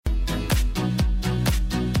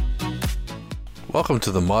Welcome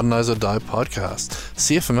to the Modernize or Die podcast,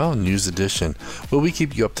 CFML News Edition, where we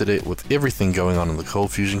keep you up to date with everything going on in the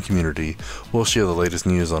Cold Fusion community. We'll share the latest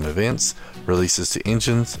news on events, releases to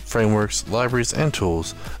engines, frameworks, libraries, and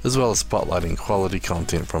tools, as well as spotlighting quality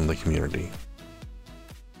content from the community.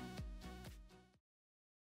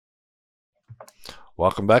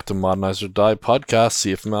 Welcome back to Modernize or Die podcast,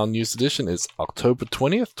 CFML News Edition. It's October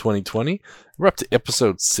 20th, 2020. We're up to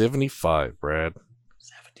episode 75, Brad.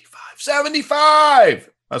 75!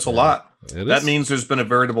 That's a lot. That means there's been a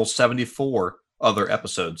veritable 74 other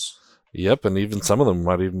episodes. Yep, and even some of them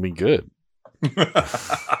might even be good.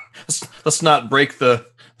 Let's not break the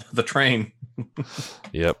train.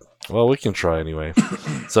 Yep. Well, we can try anyway.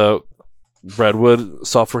 So, Brad Wood,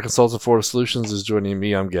 software consultant for Order Solutions, is joining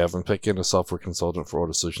me. I'm Gavin Pickin, a software consultant for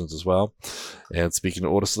Order Solutions as well. And speaking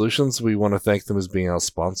of Order Solutions, we want to thank them as being our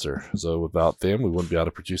sponsor. So without them, we wouldn't be able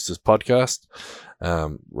to produce this podcast.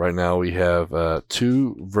 Right now, we have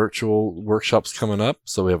 2 virtual workshops coming up.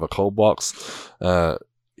 So we have a Cold Box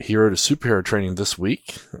Hero to Superhero training this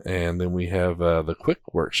week. And then we have the Quick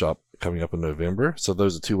workshop coming up in November. So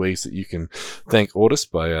those are 2 ways that you can thank Ortus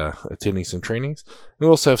by attending some trainings. And we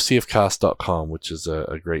also have cfcast.com, which is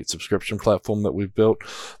a great subscription platform that we've built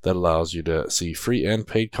that allows you to see free and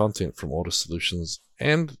paid content from Ortus Solutions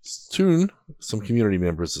and soon some community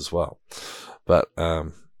members as well. But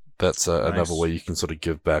that's another way you can sort of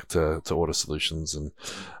give back to Ortus Solutions and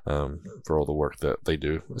for all the work that they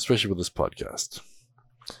do, especially with this podcast.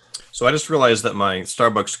 So I just realized that my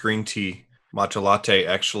Starbucks green tea matcha latte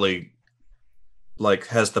actually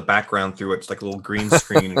has the background through it. It's like a little green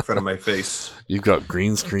screen in front of my face. You've got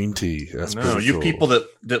green screen tea. That's you cool. People that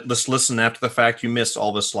just listen after the fact, you missed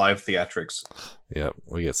all this live theatrics. Yeah,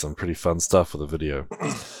 we get some pretty fun stuff with the video.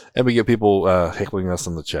 And we get people heckling us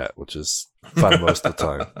in the chat, which is fun most of the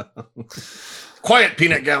time. Quiet,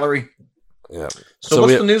 peanut gallery. Yeah. So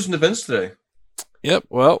what's the news and events today? Yep.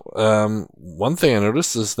 Well, one thing I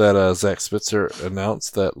noticed is that Zach Spitzer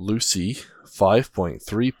announced that Lucy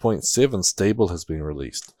 5.3.7 stable has been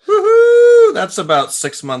released. Woohoo! That's about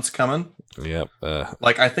 6 months coming. Yep.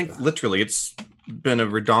 I think literally it's been a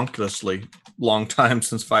redonkulously long time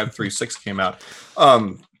since 5.3.6 came out.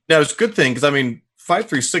 Now it's a good thing because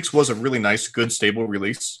 5.3.6 was a really nice, good, stable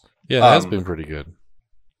release. Yeah, it has been pretty good.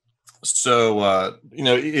 So,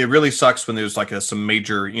 it really sucks when there's some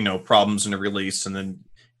major, problems in a release and then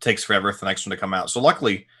it takes forever for the next one to come out. So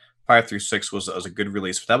luckily 5.3.6 was a good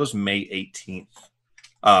release, but that was May 18th.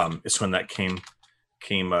 Is when that came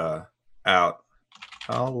out.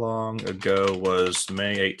 How long ago was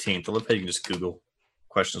May 18th? I love how you can just Google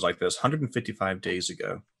questions like this. 155 days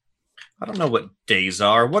ago. I don't know what days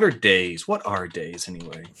are. What are days? What are days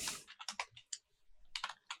anyway?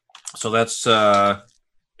 So that's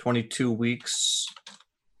 22 weeks,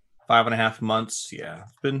 5.5 months. Yeah,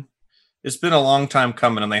 it's been a long time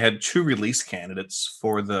coming, and they had 2 release candidates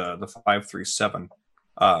for the 5.3.7.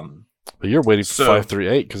 But you're waiting for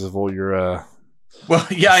 5.3.8 because of all your. Well,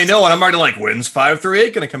 yeah, I know, and I'm already when's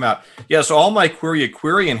 5.3.8 going to come out? Yeah, so all my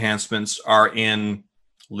query enhancements are in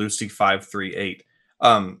Lucy 5.3.8.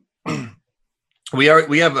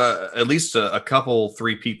 We have at least a couple,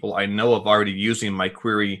 3 people I know of already using my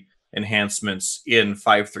query enhancements in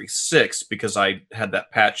 5.3.6 because I had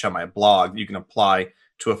that patch on my blog. You can apply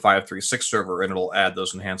to a 5.3.6 server and it'll add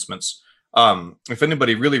those enhancements. If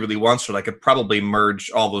anybody really, really wants it, I could probably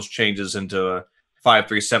merge all those changes into a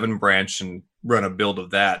 5.3.7 branch and run a build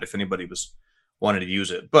of that if anybody was wanted to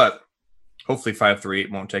use it. But hopefully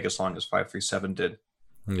 5.3.8 won't take as long as 5.3.7 did.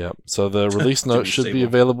 Yep. So the release notes should be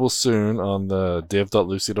available soon on the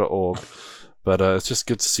dev.lucy.org, but it's just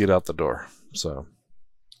good to see it out the door. So.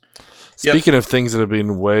 Speaking of things that have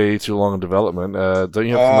been way too long in development, don't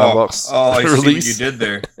you have Command Box I release? See what you did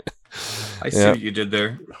there. I see what you did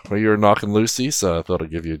there. Well, you were knocking Lucy, so I thought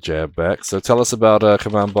I'd give you a jab back. So tell us about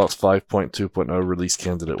Command Box 5.2.0 release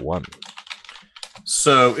candidate 1.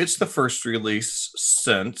 So it's the first release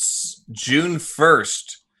since June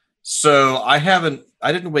 1st. So I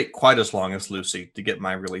didn't wait quite as long as Lucy to get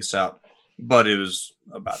my release out, but it was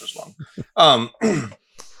about as long.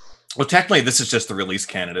 Well, technically, this is just the release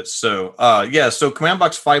candidate. So, so Command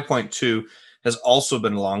Box 5.2 has also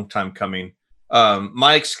been a long time coming.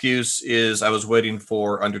 My excuse is I was waiting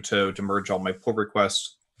for Undertow to merge all my pull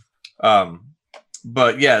requests.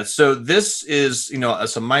 But yeah, so this is,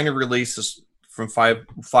 as a minor release from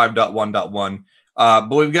 5.1.1. But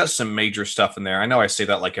we've got some major stuff in there. I know I say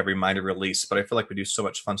that like every minor release, but I feel like we do so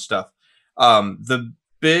much fun stuff. The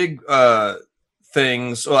big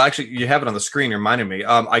things. Well, actually, you have it on the screen. Reminded me.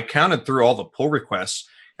 I counted through all the pull requests,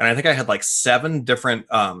 and I think I had 7 different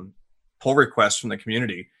pull requests from the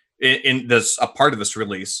community. in this a part of this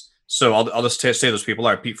release. So I'll just say those people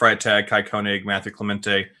are Pete Freitag, Kai Koenig, Matthew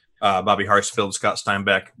Clemente, Bobby Hartsfield, Scott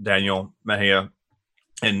Steinbeck, Daniel Mejia,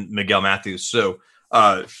 and Miguel Matthews. So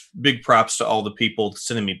big props to all the people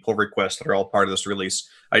sending me pull requests that are all part of this release.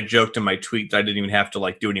 I joked in my tweet that I didn't even have to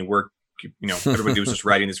like do any work. Everybody was just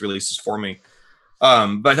writing these releases for me.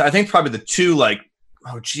 But I think probably the two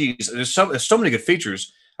there's so many good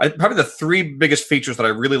features. Probably the three biggest features that I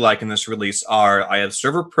really like in this release are I have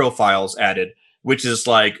server profiles added, which is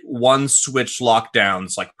like one switch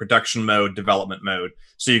lockdowns, like production mode, development mode.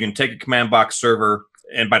 So you can take a command box server,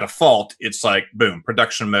 and by default, it's like, boom,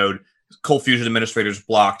 production mode, Cold Fusion administrators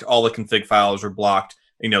blocked, all the config files are blocked,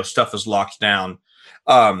 stuff is locked down.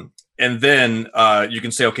 And then you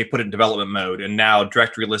can say, okay, put it in development mode. And now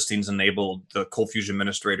directory listings enabled, the Cold Fusion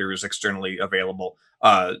administrator is externally available.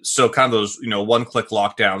 So kind of those, one-click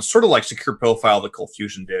lockdowns, sort of like Secure Profile that Cold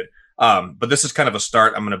Fusion did. But this is kind of a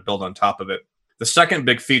start. I'm going to build on top of it. The second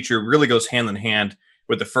big feature really goes hand in hand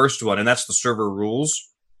with the first one, and that's the server rules.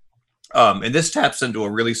 And this taps into a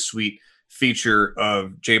really sweet feature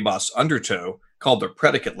of JBoss Undertow called the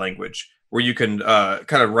predicate language, where you can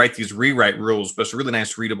kind of write these rewrite rules, but it's a really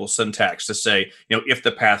nice readable syntax to say, if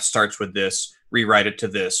the path starts with this, rewrite it to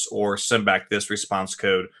this, or send back this response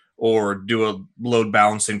code, or do a load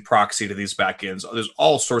balancing proxy to these backends. There's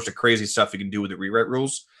all sorts of crazy stuff you can do with the rewrite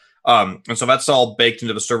rules. And so that's all baked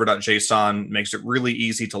into the server.json, makes it really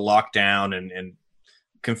easy to lock down and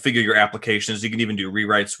configure your applications. You can even do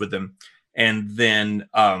rewrites with them. And then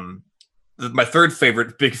my third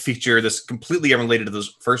favorite big feature that's completely unrelated to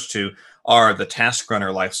those first two are the task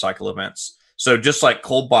runner lifecycle events. So just like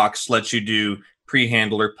Coldbox lets you do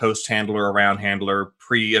pre-handler, post-handler, around handler,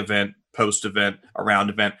 pre-event, post-event,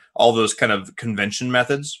 around event, all those kind of convention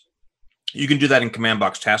methods, you can do that in command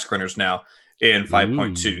box task runners now in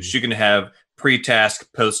 5.2. So you can have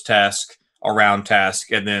pre-task, post-task, around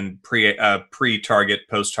task, and then pre-target,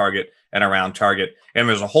 post-target, and around target. And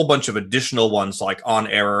there's a whole bunch of additional ones like on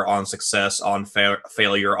error, on success, on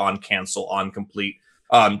failure, on cancel, on complete.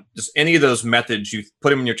 Just any of those methods, you put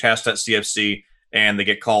them in your task.cfc, and they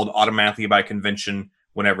get called automatically by convention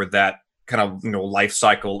whenever that kind of life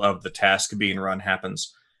cycle of the task being run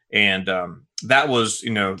happens. And that was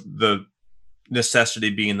the necessity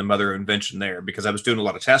being the mother of invention there, because I was doing a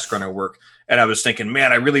lot of task runner work, and I was thinking,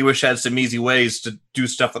 man, I really wish I had some easy ways to do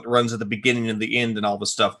stuff that runs at the beginning and the end and all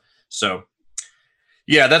this stuff. So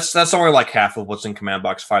yeah, that's only like half of what's in command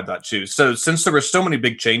box 5.2. So since there were so many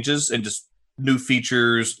big changes and just new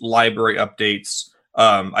features, library updates,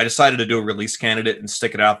 I decided to do a release candidate and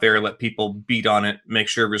stick it out there, let people beat on it, make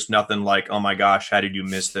sure there's nothing like, oh my gosh, how did you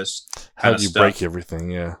miss this? How did you break everything?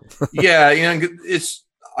 Yeah. Yeah, it's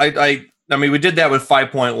I mean, we did that with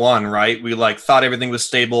 5.1, right? We thought everything was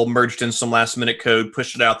stable, merged in some last minute code,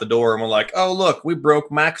 pushed it out the door, and we're like, oh look, we broke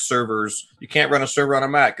Mac servers. You can't run a server on a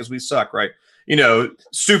Mac because we suck, right?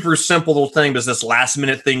 Super simple little thing, but this last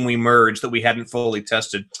minute thing we merged that we hadn't fully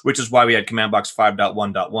tested, which is why we had command box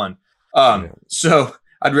 5.1.1. So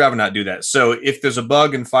I'd rather not do that. So if there's a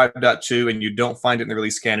bug in 5.2 and you don't find it in the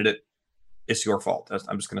release candidate, it's your fault.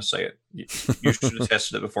 I'm just going to say it. You should have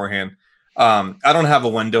tested it beforehand. I don't have a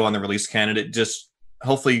window on the release candidate. Just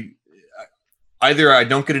hopefully either I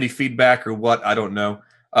don't get any feedback or what, I don't know.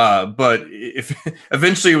 But if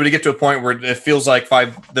eventually when you get to a point where it feels like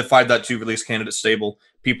the 5.2 release candidate stable,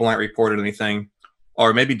 people aren't reported anything,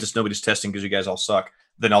 or maybe just nobody's testing because you guys all suck,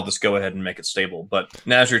 then I'll just go ahead and make it stable. But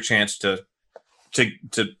now's your chance to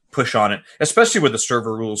push on it, especially with the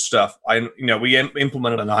server rules stuff. We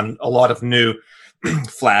implemented a lot of new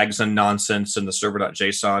flags and nonsense in the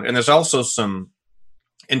server.json, and there's also some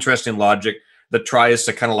interesting logic that tries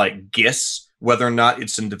to kind of like guess whether or not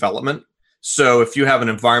it's in development. So if you have an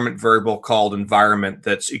environment variable called environment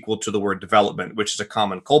that's equal to the word development, which is a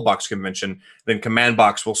common Coldbox convention, then command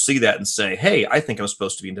box will see that and say, hey, I think I'm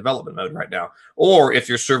supposed to be in development mode right now. Or if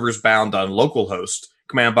your server's bound on localhost,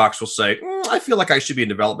 command box will say, I feel like I should be in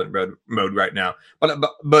development mode right now.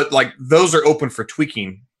 But like those are open for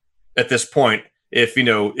tweaking at this point. If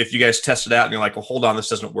you guys test it out and you're like, well, hold on, this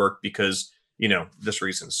doesn't work because this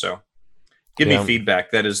reason. So give me feedback.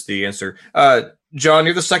 That is the answer. John,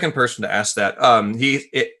 you're the second person to ask that.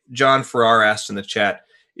 John Farrar asked in the chat,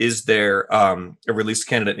 is there a release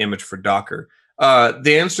candidate image for Docker?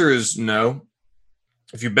 The answer is no.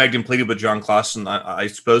 If you begged and pleaded with John Clausen, I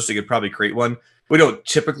suppose he could probably create one. We don't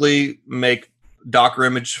typically make Docker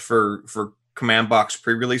image for command box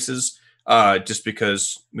pre-releases, just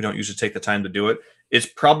because we don't usually take the time to do it. It's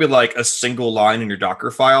probably like a single line in your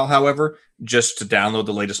Docker file, however, just to download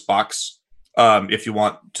the latest box. If you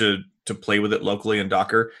want to play with it locally in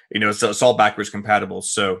Docker, it's all backwards compatible.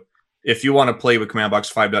 So if you want to play with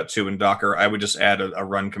CommandBox 5.2 in Docker, I would just add a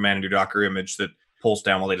run command in your Docker image that pulls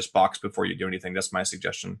down the latest box before you do anything. That's my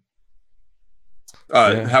suggestion.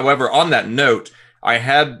 However, on that note, I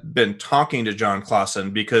had been talking to John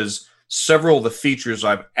Clausen because several of the features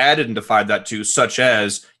I've added into 5.2, such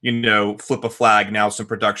as, flip a flag, now it's in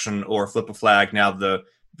production, or flip a flag, now the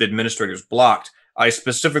administrator's blocked, I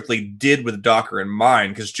specifically did with Docker in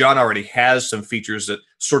mind, because John already has some features that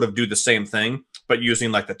sort of do the same thing, but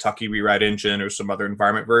using like the Tucky rewrite engine or some other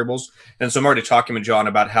environment variables. And so I'm already talking with John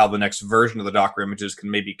about how the next version of the Docker images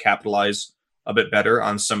can maybe capitalize a bit better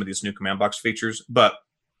on some of these new command box features. But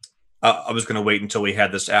I was going to wait until we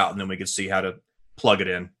had this out, and then we could see how to plug it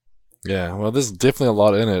in. Yeah, well, there's definitely a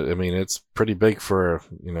lot in it. I mean, it's pretty big for,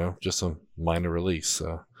 just a minor release.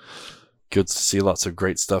 So good to see lots of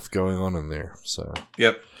great stuff going on in there. So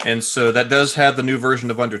yep. And so that does have the new version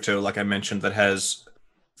of Undertow, like I mentioned, that has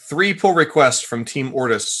 3 pull requests from Team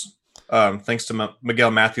Ortus, thanks to Miguel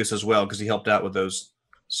Matthews as well, because he helped out with those.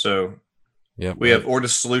 So we have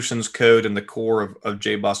Ortus Solutions code in the core of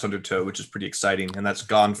JBoss Undertow, which is pretty exciting. And that's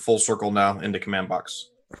gone full circle now into CommandBox.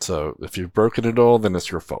 So if you've broken it all, then it's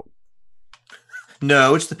your fault.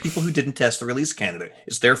 No, it's the people who didn't test the release candidate.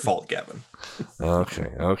 It's their fault, Gavin.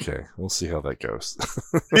 Okay. We'll see how that goes.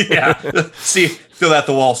 Yeah. Fill out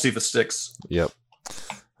the wall, see if it sticks. Yep.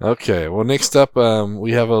 Okay. Well, next up,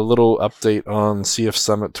 we have a little update on CF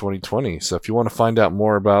Summit 2020. So if you want to find out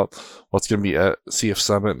more about what's going to be at CF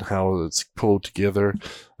Summit, how it's pulled together,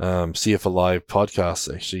 CF Alive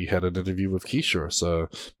podcast actually had an interview with Kishore. So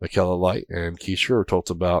Michaela Light and Kishore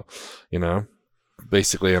talked about,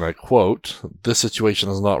 basically, and I quote, "This situation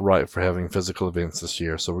is not right for having physical events this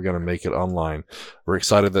year, so we're going to make it online. We're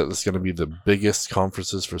excited that it's going to be the biggest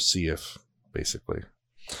conferences for CF, basically."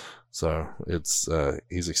 So it's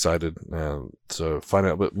he's excited. So find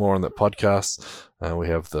out a bit more on that podcast. We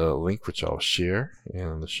have the link, which I'll share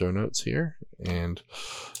in the show notes here. And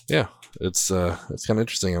yeah, it's kind of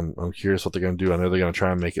interesting. I'm curious what they're going to do. I know they're going to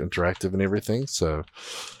try and make it interactive and everything. So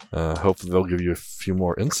hopefully they'll give you a few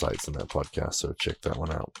more insights in that podcast. So check that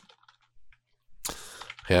one out.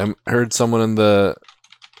 Okay, I heard someone in the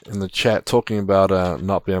chat talking about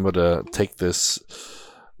not being able to take this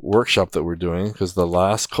workshop that we're doing, because the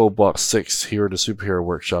last Cold Block 6 Hero to Superhero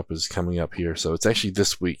workshop is coming up here. So it's actually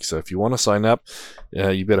this week. So if you want to sign up,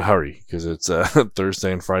 you better hurry, because it's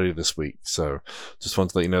Thursday and Friday this week. So just want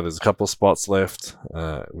to let you know there's a couple of spots left.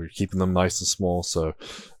 We're keeping them nice and small. So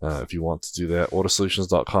if you want to do that,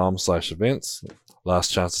 autosolutions.com/events. Last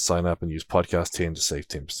chance to sign up and use podcast 10 to save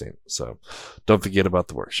 10%. So don't forget about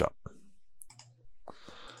the workshop.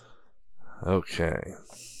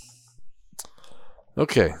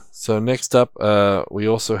 Okay, so next up, we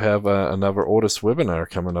also have another Ortus webinar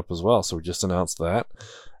coming up as well. So we just announced that.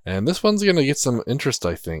 And this one's going to get some interest,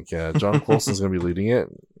 I think. John Coulson's going to be leading it.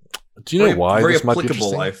 Do you know why very this might be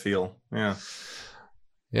applicable, interesting? I feel. Yeah.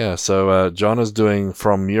 Yeah, so John is doing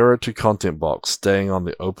From Mira to Content Box, staying on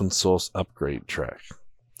the open source upgrade track.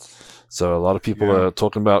 So a lot of people are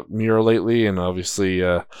talking about Mira lately, and obviously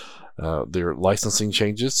their licensing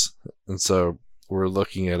changes. And so we're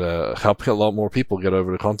looking at helping a lot more people get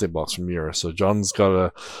over to Content Box from Mira. So John's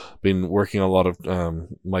been working a lot of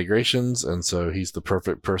migrations, and so he's the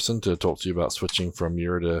perfect person to talk to you about switching from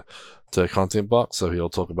Mira to Content Box. So he'll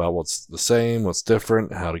talk about what's the same, what's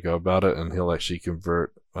different, how to go about it, and he'll actually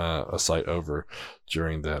convert a site over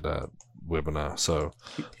during that webinar. So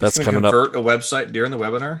that's coming up. Convert a website during the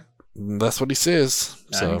webinar? That's what he says.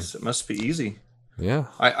 Nice. So It must be easy. yeah.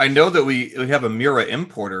 I know that we have a Mira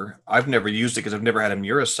importer. I've never used it because I've never had a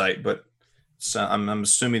Mira site, but I'm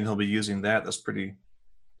assuming he'll be using that. That's pretty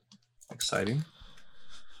exciting.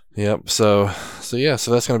 Yep. So that's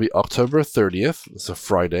going to be October 30th. It's a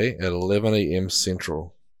Friday at 11 a.m.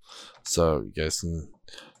 Central. So you guys can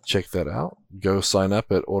check that out. Go sign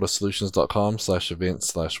up at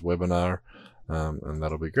autosolutions.com/event/webinar, and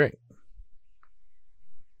that'll be great.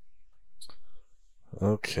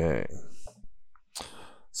 Okay.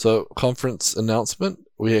 So, conference announcement.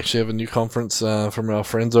 We actually have a new conference from our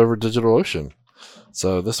friends over at DigitalOcean.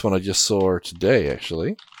 So, this one I just saw today,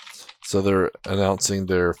 actually. So, they're announcing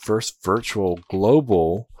their first virtual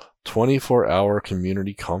global 24-hour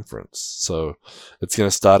community conference. So, it's going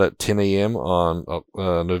to start at 10 a.m. on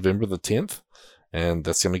November the 10th. And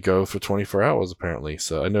that's going to go for 24 hours, apparently.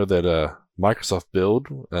 So, I know that Microsoft Build,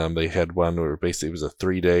 they had one where basically it was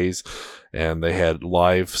 3 days, and they had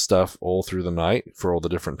live stuff all through the night for all the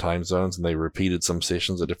different time zones, and they repeated some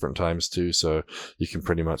sessions at different times too, so you can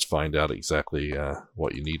pretty much find out exactly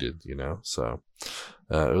what you needed, So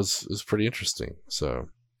it was pretty interesting. So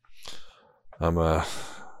I'm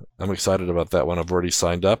I'm excited about that one. I've already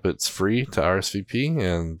signed up. It's free to RSVP,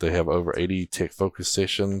 and they have over 80 tech focus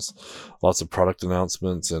sessions, lots of product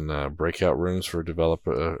announcements, and breakout rooms for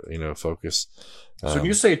developer focus. So when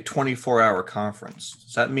you say 24-hour conference,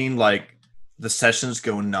 does that mean like the sessions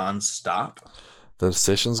go nonstop? The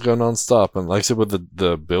sessions go nonstop, and like I said, with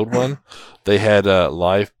the build one, they had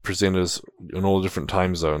live presenters in all different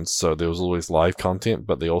time zones. So there was always live content,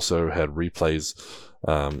 but they also had replays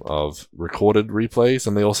of recorded replays,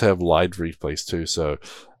 and they also have live replays too. So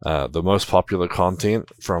the most popular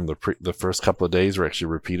content from the first couple of days were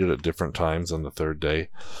actually repeated at different times on the third day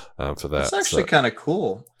for that. That's actually kind of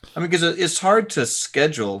cool. I mean, because it's hard to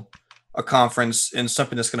schedule a conference in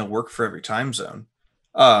something that's going to work for every time zone.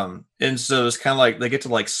 And so it's kind of like they get to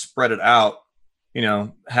like spread it out.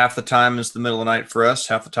 Half the time is the middle of the night for us,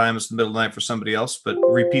 half the time is the middle of the night for somebody else, but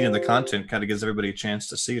repeating the content kind of gives everybody a chance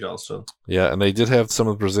to see it also. Yeah, and they did have some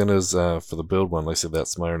of the presenters for the build one. Like I said,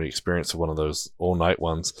 that's my only experience of one of those all-night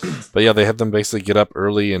ones. But yeah, they had them basically get up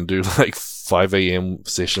early and do like 5 a.m.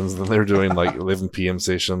 sessions, and then they were doing like 11 p.m.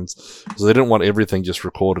 sessions. So they didn't want everything just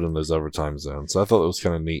recorded in those other time zones. So I thought it was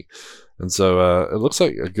kind of neat. And so it looks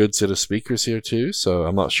like a good set of speakers here too. So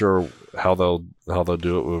I'm not sure how they'll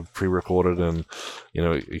do it with pre-recorded and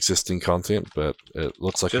existing content, but it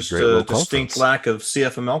looks like just a great little distinct conference. Lack of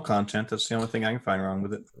CFML content. That's the only thing I can find wrong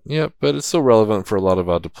with it. Yeah, but it's still relevant for a lot of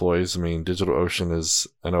our deploys. I mean, DigitalOcean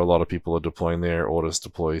I know a lot of people are deploying there. Orders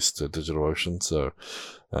deploys to DigitalOcean, so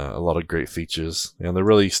a lot of great features, and they're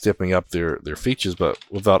really stepping up their features, but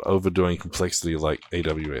without overdoing complexity like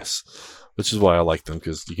AWS. Which is why I like them,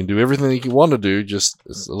 because you can do everything that you want to do, just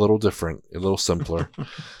it's a little different, a little simpler.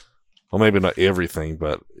 Well, maybe not everything,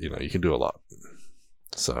 but you can do a lot.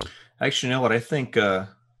 So actually, you know what? I think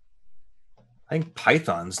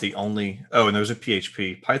Python's the only. Oh, and there's a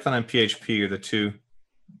PHP. Python and PHP are the two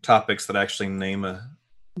topics that actually name a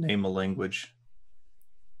language.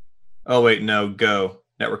 Oh wait, no, Go,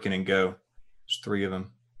 networking and Go. There's 3 of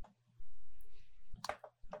them.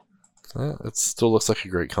 it still looks like a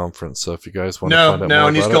great conference. So if you guys want to find out more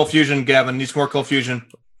it needs about Cold Fusion, Gavin. Needs more Cold Fusion.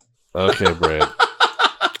 Okay, Brad.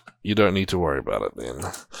 You don't need to worry about it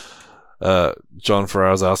then. John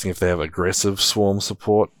Ferrar's asking if they have aggressive swarm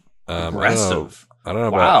support. Aggressive. I don't know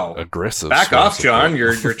about aggressive. Back off, John.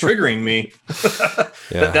 You're triggering me.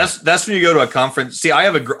 Yeah. That's when you go to a conference. See, I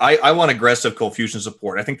want aggressive Cold Fusion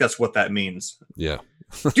support. I think that's what that means. Yeah.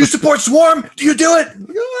 Do you support Swarm? Do you do it? I don't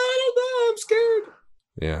know. I'm scared.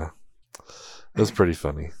 Yeah. That's pretty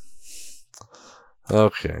funny.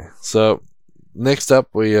 Okay, so next up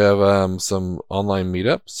we have some online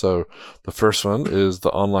meetups. So the first one is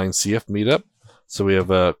the online CF meetup. So we have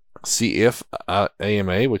a CF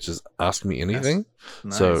AMA, which is Ask Me Anything.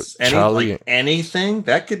 Nice. So Charlie, anything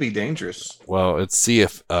that could be dangerous. well, it's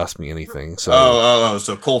CF Ask Me Anything. So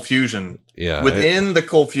so Cold Fusion. yeah, Within the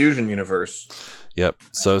Cold Fusion universe. Yep.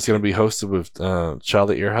 So it's going to be hosted with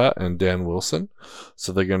Charlie Earhart and Dan Wilson.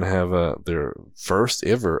 So they're going to have their first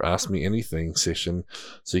ever Ask Me Anything session.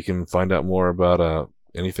 So you can find out more about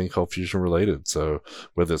anything Cold Fusion related. So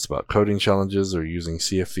whether it's about coding challenges or using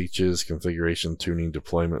CF features, configuration, tuning,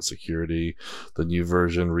 deployment, security, the new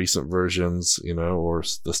version, recent versions, or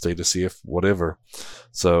the state of CF, whatever.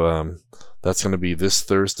 So that's going to be this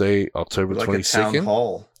Thursday, October 22nd. Like a town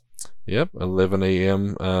hall. Yep, 11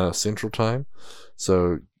 a.m. Central Time.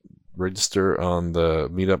 So register on the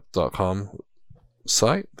meetup.com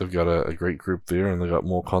site. They've got a great group there, and they've got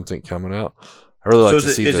more content coming out. I really like to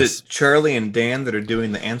see this. Is it Charlie and Dan that are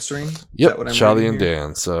doing the answering? Yep, Charlie and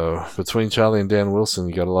Dan. So between Charlie and Dan Wilson,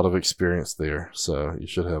 you got a lot of experience there. So you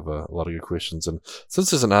should have a lot of good questions. And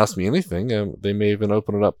since it's an Ask Me Anything, they may even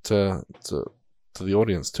open it up to the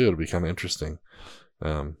audience too. It'll be kind of interesting.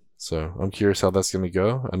 So I'm curious how that's going to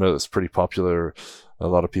go. I know it's pretty popular. A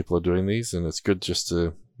lot of people are doing these, and it's good just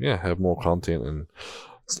to have more content. And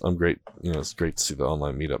I'm great. It's great to see the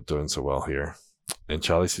online meetup doing so well here. And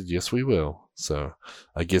Charlie said, "Yes, we will." So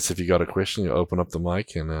I guess if you got a question, you open up the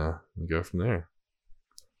mic and go from there.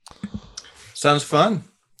 Sounds fun.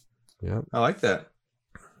 Yeah, I like that.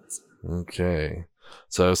 Okay.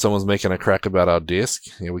 So someone's making a crack about our disc.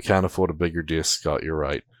 Yeah, we can't afford a bigger disc, Scott. You're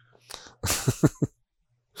right.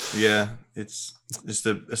 Yeah, it's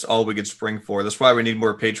all we could spring for. That's why we need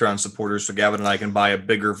more Patreon supporters, so Gavin and I can buy a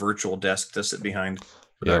bigger virtual desk to sit behind.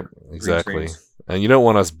 Yeah, exactly. And you don't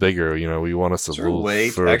want us bigger. We want us a little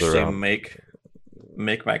further actually out.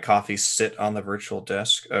 make my coffee sit on the virtual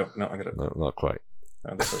desk. Oh no, I gotta. No, not quite.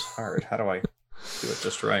 Oh, this is hard. How do I do it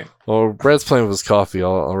just right? Well, Brad's playing with his coffee.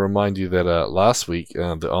 I'll remind you that last week,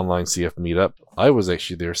 the online CF meetup, I was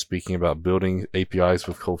actually there speaking about building APIs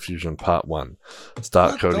with Cold Fusion Part 1.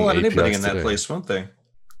 Start coding They'll let APIs anybody in that today. place, won't they?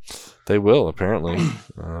 They will, apparently.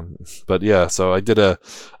 But yeah, so I did a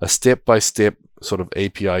step-by-step sort of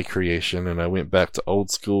API creation, and I went back to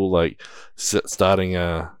old school, like starting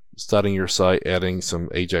your site, adding some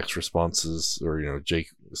AJAX responses, or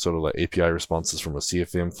sort of like API responses from a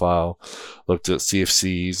CFM file, looked at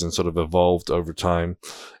CFCs and sort of evolved over time,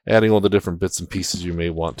 adding all the different bits and pieces you may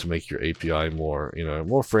want to make your API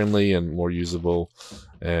more friendly and more usable.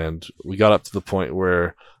 And we got up to the point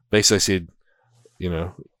where basically I said,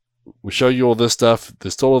 we show you all this stuff.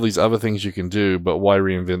 There's still all these other things you can do, but why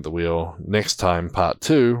reinvent the wheel? Next time, part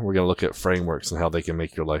 2, we're going to look at frameworks and how they can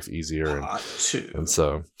make your life easier. And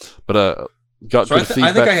so, but got good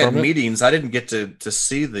feedback. I think I had meetings. I didn't get to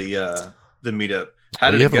see the meetup.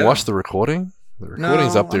 How did you haven't watched the recording? The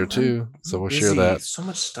recording's up there too, so we'll share that. So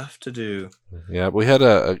much stuff to do. Yeah, we had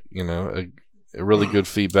a really good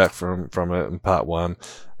feedback from it in part 1,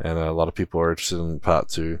 and a lot of people are interested in part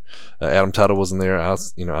 2. Adam Tuttle was in there,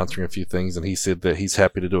 answering a few things, and he said that he's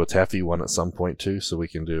happy to do a Taffy one at some point too, so we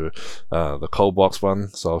can do the Coldbox one.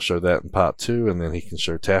 So I'll show that in part 2, and then he can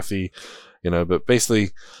show Taffy. But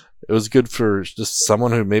basically, it was good for just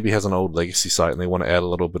someone who maybe has an old legacy site and they want to add a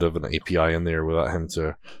little bit of an API in there without having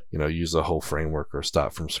to, use a whole framework or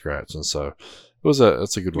start from scratch. And so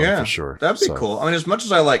it's a good one for sure. That'd be cool. I mean, as much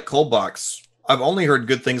as I like Coldbox, I've only heard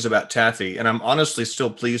good things about Taffy, and I'm honestly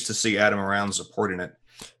still pleased to see Adam around supporting it.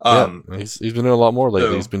 He's been doing a lot more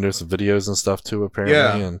lately. He's been doing some videos and stuff too, apparently.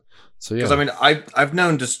 Yeah. And so because I mean, I've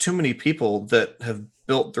known just too many people that have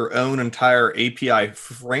built their own entire API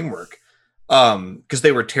framework because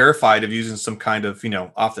they were terrified of using some kind of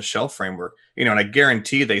off the shelf framework. And I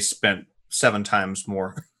guarantee they spent 7 times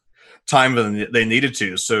more time than they needed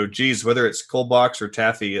to. So, geez, whether it's Coldbox or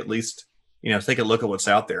Taffy, at least take a look at what's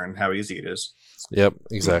out there and how easy it is. Yep,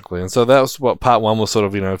 exactly. And so that was what part 1 was sort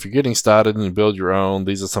of, if you're getting started and you build your own,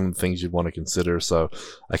 these are some of the things you'd want to consider. So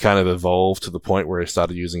I kind of evolved to the point where I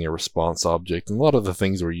started using a response object, and a lot of the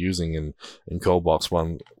things we're using in Coldbox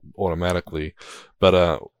 1 automatically.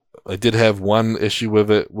 But I did have one issue with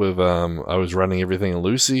it I was running everything in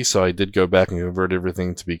Lucy, so I did go back and convert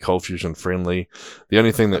everything to be ColdFusion friendly. The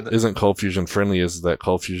only thing that isn't ColdFusion friendly is that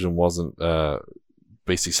ColdFusion wasn't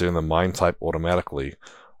basically setting the MIME type automatically.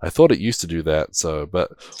 I thought it used to do that,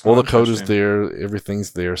 but all the code is there,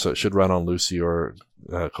 everything's there, so it should run on Lucy or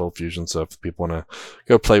ColdFusion. So if people want to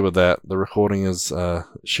go play with that, the recording is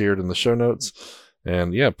shared in the show notes.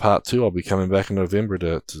 And yeah, part 2, I'll be coming back in November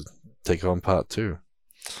to take on part 2.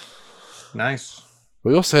 Nice.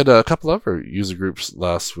 We also had a couple other user groups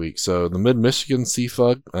last week. So the Mid-Michigan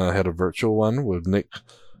CFUG had a virtual one with Nick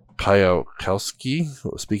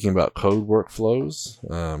Kayakowski speaking about code workflows.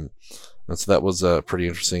 And so that was pretty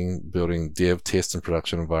interesting, building dev, test, and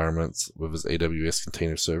production environments with his AWS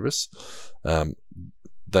container service.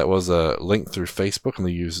 That was a link through Facebook, and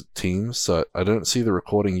they use Teams. So I don't see the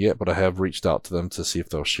recording yet, but I have reached out to them to see if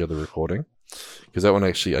they'll share the recording. Because that one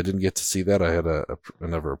actually, I didn't get to see that. I had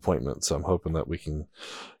another appointment, so I'm hoping that we can,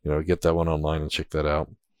 get that one online and check that out.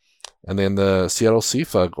 And then the Seattle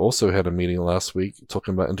CFUG also had a meeting last week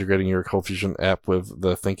talking about integrating your ColdFusion app with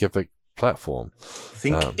the Thinkific platform.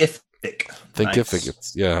 Thinkific.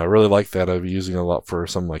 Nice. I really like that. I've been using it a lot for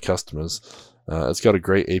some of my customers. It's got a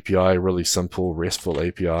great API, really simple, RESTful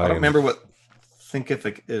API. I don't remember what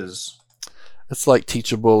Thinkific is. It's like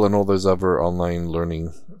Teachable and all those other online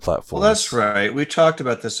learning platforms. Well, that's right. We talked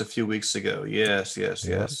about this a few weeks ago. Yes.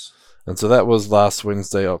 And so that was last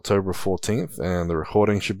Wednesday, October 14th, and the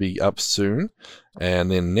recording should be up soon. And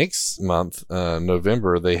then next month,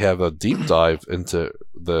 November, they have a deep dive into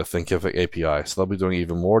the Thinkific API. So they'll be doing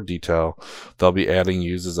even more detail. They'll be adding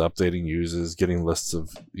users, updating users, getting lists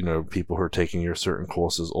of people who are taking your certain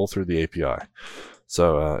courses all through the API.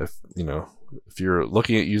 So if you're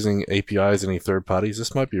looking at using APIs, any third parties,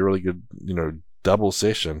 this might be a really good double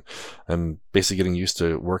session, and basically getting used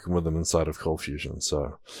to working with them inside of ColdFusion.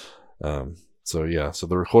 So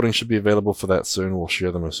the recording should be available for that soon. We'll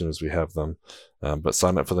share them as soon as we have them, but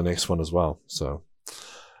sign up for the next one as well. So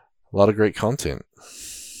a lot of great content.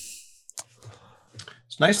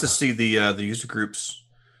 It's nice to see the user groups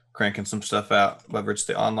cranking some stuff out, whether it's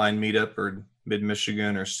the online meetup or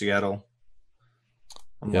Mid-Michigan or Seattle.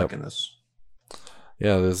 I'm liking this.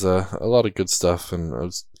 Yeah, there's a lot of good stuff,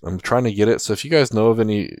 and I'm trying to get it. So if you guys know of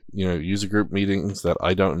any user group meetings that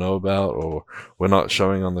I don't know about or we're not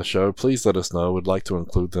showing on the show, please let us know. We'd like to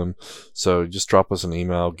include them. So just drop us an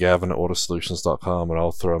email, gavin@autosolutions.com, and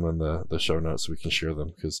I'll throw them in the show notes so we can share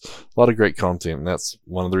them, because a lot of great content, and that's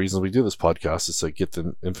one of the reasons we do this podcast, is to get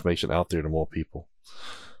the information out there to more people.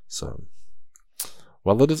 So,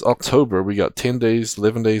 Well, it is October. We got 10 days,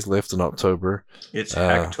 11 days left in October. It's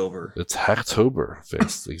Hacktober. It's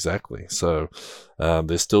Hacktoberfest, exactly. So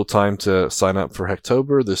there's still time to sign up for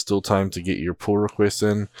Hacktober. There's still time to get your pull requests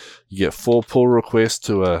in. You get 4 pull requests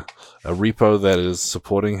to a repo that is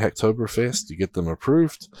supporting Hacktoberfest. You get them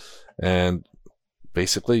approved, and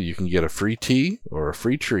basically you can get a free tea or a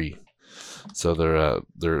free tree. So they're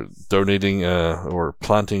donating or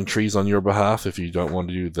planting trees on your behalf if you don't want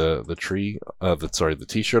to do the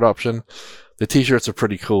t-shirt option. The t-shirts are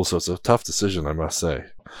pretty cool, so it's a tough decision, I must say.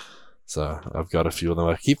 So I've got a few of them.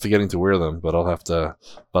 I keep forgetting to wear them, but I'll have to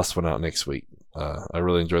bust one out next week. I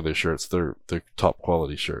really enjoy their shirts. They're top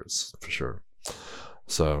quality shirts for sure.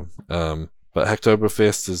 So but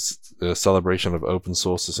Hacktoberfest is a celebration of open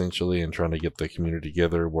source, essentially, and trying to get the community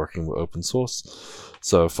together working with open source.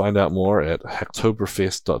 So find out more at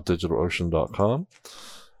hacktoberfest.digitalocean.com,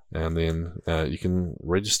 and then you can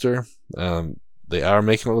register. They are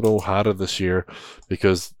making it a little harder this year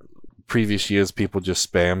because previous years people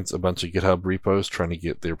just spammed a bunch of GitHub repos trying to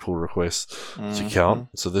get their pull requests to count.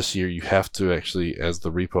 So this year you have to actually, as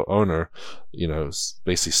the repo owner,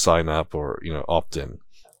 basically sign up or opt in.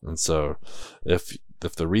 And so if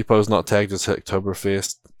the repo is not tagged as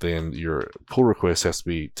Hacktoberfest, then your pull request has to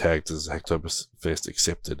be tagged as Hacktoberfest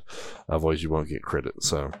accepted. Otherwise, you won't get credit.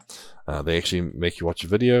 So they actually make you watch a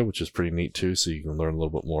video, which is pretty neat too, so you can learn a little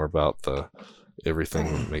bit more about everything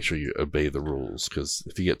and make sure you obey the rules. Because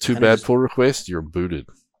if you get too bad pull requests, you're booted.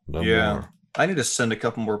 No more. I need to send a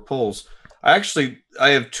couple more pulls. I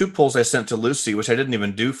have 2 pulls I sent to Lucy, which I didn't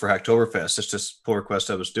even do for Hacktoberfest. It's just pull requests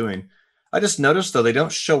I was doing. I just noticed, though, they don't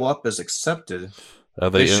show up as accepted.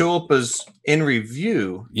 They show up as in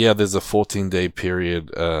review. Yeah, there's a 14-day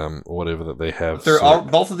period, or whatever that they have.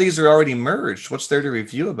 Both of these are already merged. What's there to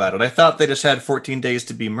review about it? I thought they just had 14 days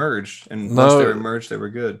to be merged, and once they were merged, they were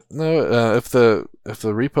good. No, if the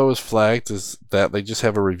repo is flagged as that, they just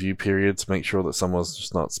have a review period to make sure that someone's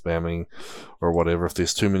just not spamming or whatever. If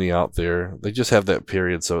there's too many out there, they just have that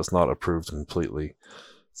period, so it's not approved completely.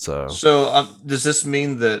 So does this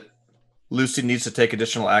mean that Lucy needs to take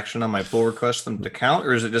additional action on my pull request them to count,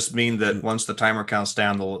 or does it just mean that once the timer counts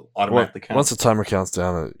down, they'll automatically count? Once the timer counts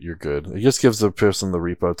down, you're good. It just gives the person the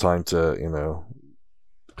repo time to,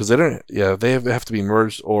 because they have to be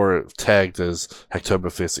merged or tagged as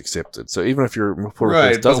Hacktoberfest accepted. So even if your pull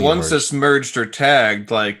request doesn't once it's merged or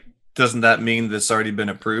tagged, doesn't that mean that's already been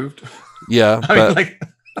approved? Yeah,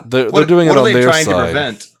 they're doing it on their side. To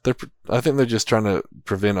prevent? I think they're just trying to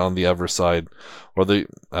prevent on the other side, or I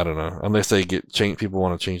don't know, unless they people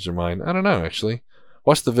want to change their mind. I don't know, actually.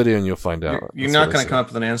 Watch the video and you'll find out. You're not going to come up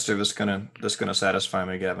with an answer that's going to satisfy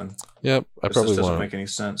me, Gavin. Yep, I probably doesn't make any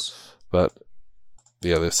sense. But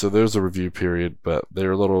yeah, so there's a review period, but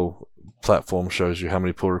their little platform shows you how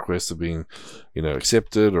many pull requests are being,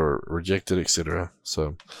 accepted or rejected, etc.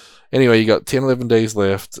 So anyway, you got 10, 11 days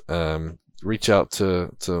left. Reach out to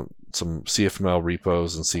some CFML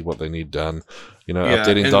repos and see what they need done.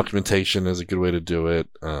 Updating documentation is a good way to do it.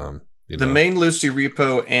 The main Lucy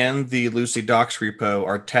repo and the Lucy Docs repo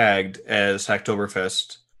are tagged as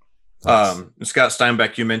Hacktoberfest. Nice. Scott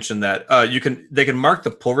Steinbeck, you mentioned that they can mark the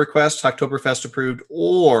pull request Hacktoberfest approved,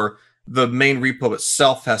 or the main repo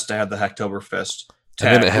itself has to have the Hacktoberfest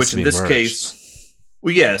tag, which in this case,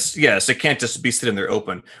 well, yes, it can't just be sitting there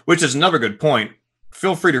open, which is another good point.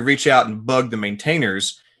 Feel free to reach out and bug the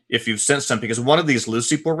maintainers if you've sent something, because one of these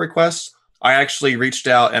Lucy pull requests, I actually reached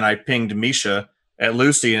out and I pinged Misha at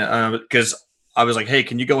Lucy because I was like, hey,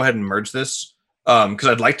 can you go ahead and merge this? Because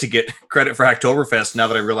I'd like to get credit for Hacktoberfest now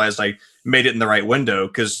that I realized I made it in the right window,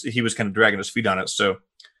 because he was kind of dragging his feet on it. So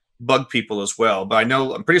bug people as well. But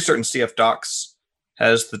I'm pretty certain CF Docs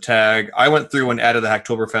has the tag. I went through and added the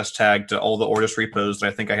Hacktoberfest tag to all the Ortus repos that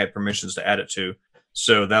I think I had permissions to add it to.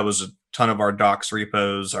 So that was a ton of our docs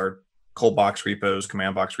repos, our cold box repos,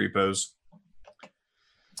 command box repos.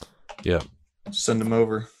 Yeah. Send them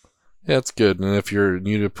over. Yeah, it's good. And if you're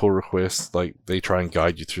new to pull requests, they try and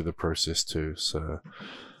guide you through the process too. So,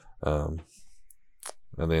 and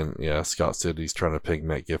then, Scott said he's trying to ping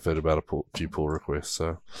Matt Gifford about a few pull requests.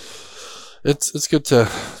 So it's good to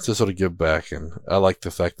sort of give back. And I like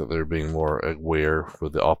the fact that they're being more aware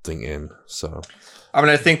with the opting in. So,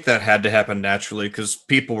 I think that had to happen naturally because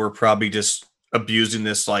people were probably just abusing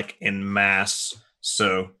this in mass.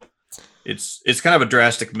 So it's kind of a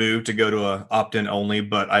drastic move to go to a opt-in only,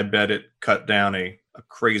 but I bet it cut down a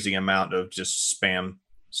crazy amount of just spam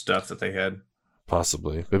stuff that they had.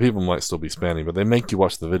 Possibly, but people might still be spamming, but they make you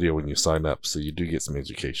watch the video when you sign up, so you do get some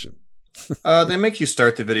education. They make you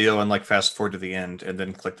start the video and like fast forward to the end and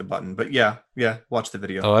then click the button. But yeah, watch the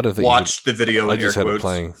video. Oh, I didn't think watch the video. I in just air had it quotes.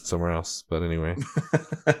 playing somewhere else. But anyway.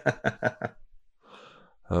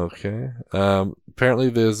 Okay. Apparently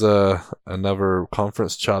there's another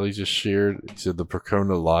conference Charlie just shared. He said the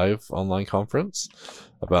Percona Live online conference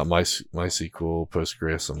about MySQL,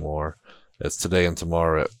 Postgres, and more. It's today and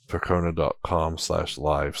tomorrow at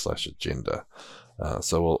percona.com/live/agenda.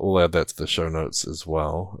 So we'll add that to the show notes as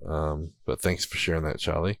well. But thanks for sharing that,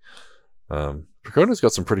 Charlie. Percona's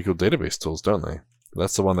got some pretty cool database tools, don't they?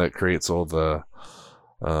 That's the one that creates all the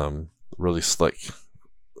really slick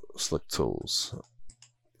tools.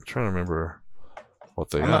 I'm trying to remember what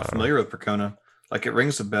they are. I'm not familiar with Percona. Like it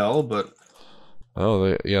rings a bell, but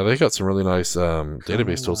they got some really nice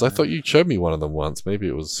database tools. I thought you showed me one of them once. Maybe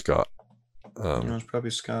it was Scott. It was probably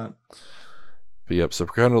Scott. But yep, so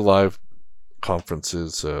Percona Live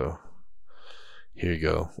conferences. So here you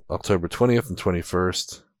go, October 20th and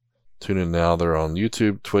 21st. Tune in now. They're on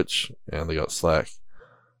YouTube, Twitch, and they got Slack.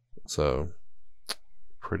 So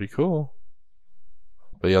pretty cool.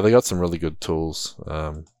 But yeah, they got some really good tools.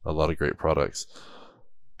 A lot of great products.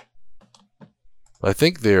 I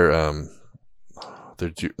think their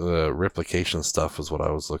replication stuff is what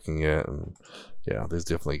I was looking at, and yeah, they've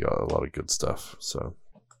definitely got a lot of good stuff. So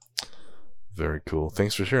very cool.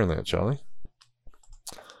 Thanks for sharing that, Charlie.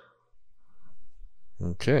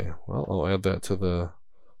 Okay, well, I'll add that to the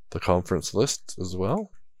conference list as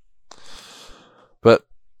well. But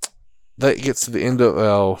that gets to the end of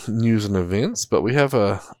our news and events, but we have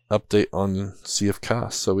a update on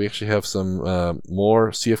CFcast. So we actually have some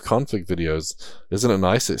more CFconfig videos. Isn't it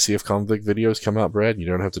nice that CFconfig videos come out, Brad? You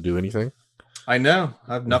don't have to do anything. I know.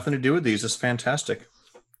 I have nothing to do with these. It's fantastic.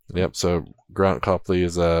 Yep. So Grant Copley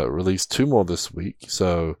has released 2 more this week.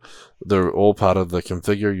 So they're all part of the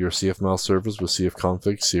Configure Your CFML Servers with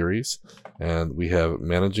CFconfig series. And we have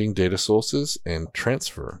Managing Data Sources and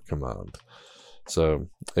Transfer Command. So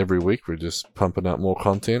every week we're just pumping out more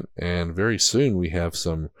content, and very soon we have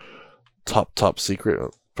some top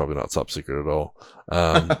secret, probably not top secret at all,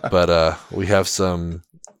 but we have some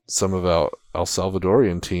of our El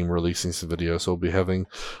Salvadorian team releasing some videos. So we'll be having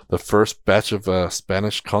the first batch of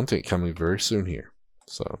Spanish content coming very soon here.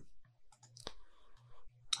 So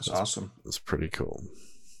that's awesome. It's pretty cool.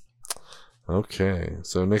 Okay,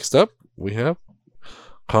 so next up we have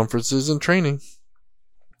conferences and training.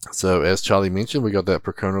 So as Charlie mentioned, we got that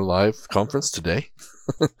Percona Live conference today.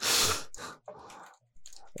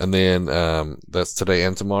 And then that's today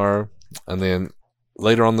and tomorrow. And then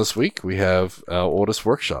later on this week, we have our Ortus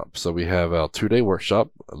workshop. So we have our 2-day workshop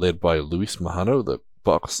led by Luis Majano, the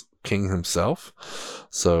Box King himself.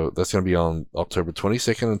 So that's going to be on October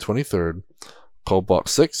 22nd and 23rd, called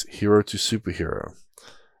Box 6, Hero to Superhero.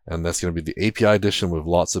 And that's going to be the API edition with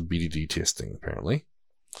lots of BDD testing, apparently.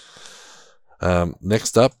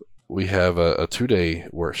 Next up, we have a 2-day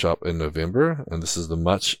workshop in November, and this is the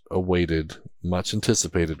much awaited, much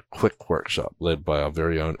anticipated quick workshop led by our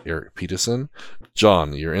very own Eric Peterson.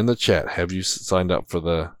 John, you're in the chat. Have you signed up for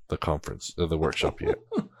the conference, the workshop yet?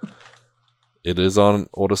 It is on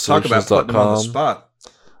autosolutions.com. Talk about putting them on the spot.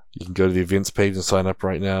 You can go to the events page and sign up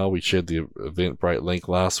right now. We shared the Eventbrite link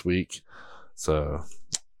last week. So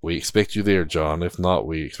we expect you there, John. If not,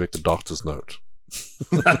 we expect a doctor's note.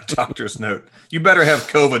 Not a doctor's note. You better have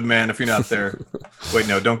COVID, man, if you're not there. Wait,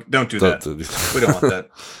 no, don't do that. We don't want that.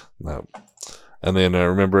 No. And then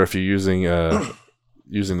remember, if you're using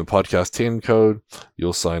the podcast 10 code,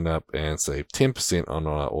 you'll sign up and save 10% on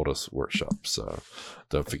our Ortus workshop. So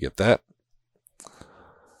don't forget that.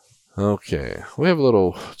 Okay, we have a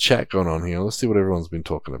little chat going on here. Let's see what everyone's been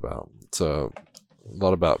talking about. So a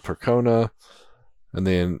lot about Percona, and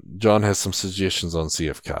then John has some suggestions on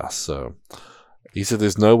CFcast. So he said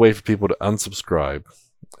there's no way for people to unsubscribe.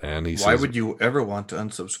 And he says, why would you ever want to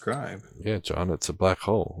unsubscribe? Yeah, John, it's a black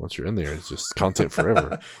hole. Once you're in there, it's just content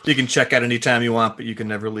forever. You can check out anytime you want, but you can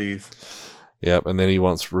never leave. Yep, and then he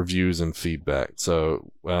wants reviews and feedback. So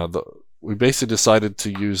we basically decided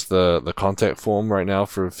to use the contact form right now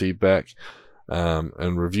for feedback.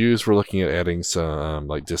 And reviews, we're looking at adding some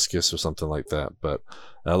like Discus or something like that. But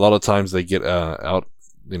a lot of times they get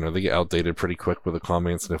they get outdated pretty quick with the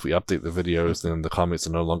comments, and if we update the videos, then the comments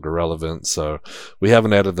are no longer relevant. So we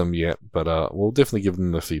haven't added them yet, but we'll definitely give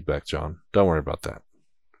them the feedback, John. Don't worry about that.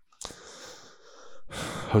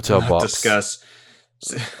 Hotel Box. Discuss.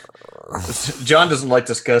 John doesn't like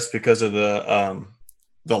Discuss because of the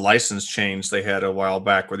license change they had a while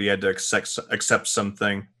back, where they had to accept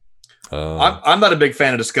something. I'm not a big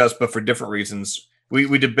fan of Discuss, but for different reasons.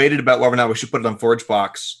 We debated about whether or not we should put it on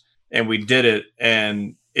ForgeBox, and we did it,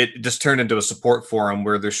 and it just turned into a support forum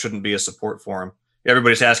where there shouldn't be a support forum.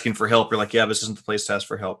 Everybody's asking for help. You're like, yeah, this isn't the place to ask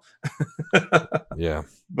for help. Yeah.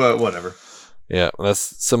 But whatever. Yeah, that's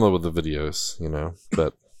similar with the videos,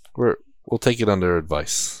 but we'll take it under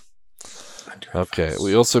advice. Okay,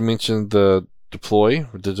 we also mentioned the Deploy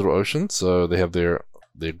for DigitalOcean, so they have their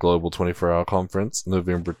global 24-hour conference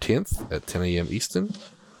November 10th at 10 a.m. Eastern.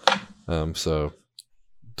 So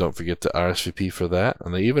don't forget to RSVP for that,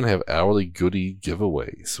 and they even have hourly goodie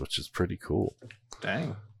giveaways, which is pretty cool.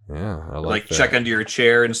 Dang. Yeah, I like that. Check under your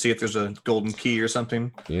chair and see if there's a golden key or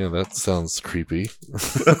something. Yeah, that sounds creepy.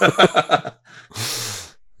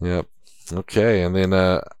 Yep. Okay, and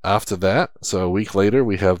then after that, so a week later,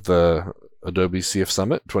 we have the Adobe CF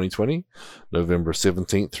Summit 2020, November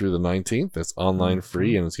 17th through the 19th. It's online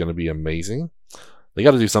free, and it's going to be amazing. They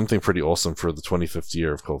got to do something pretty awesome for the 25th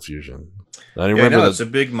year of Cold Fusion. I remember it's a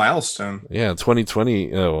big milestone. Yeah,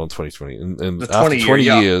 2020. Oh, well, 2020. And after 20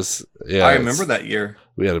 years. Yeah, I remember that year.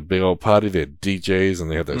 We had a big old party. They had DJs, and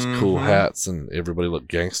they had those cool hats, and everybody looked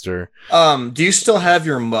gangster. Do you still have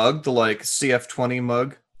your mug, the CF20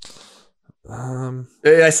 mug?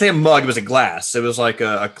 I say a mug. It was a glass. It was like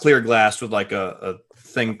a clear glass with a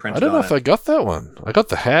thing printed on it. I don't know if I got that one. I got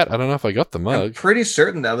the hat. I don't know if I got the mug. I'm pretty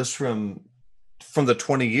certain that was from the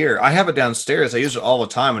 20 year. I have it downstairs. I use it all the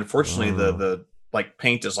time. Unfortunately, the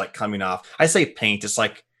paint is coming off. I say paint. It's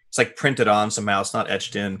like printed on somehow. It's not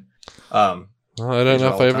etched in. I don't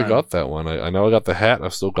know if I ever got that one. I know I got the hat.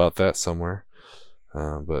 I've still got that somewhere.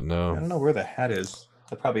 But no. I don't know where the hat is.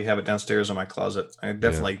 I probably have it downstairs in my closet. I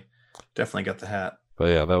definitely got the hat. But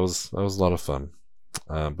yeah, that was a lot of fun.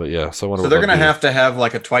 But yeah, so they're gonna have to have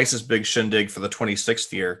a twice as big shindig for the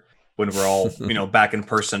 26th year when we're all back in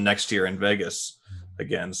person next year in Vegas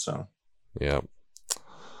again. So yeah.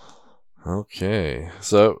 Okay,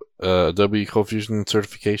 so Adobe Cold Fusion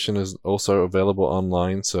certification is also available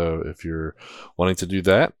online. So if you're wanting to do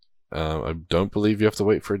that, I don't believe you have to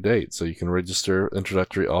wait for a date. So you can register.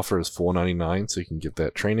 Introductory offer is $4.99, so you can get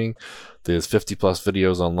that training. There's 50 plus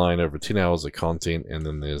videos online, over 10 hours of content, and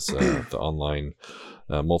then there's the online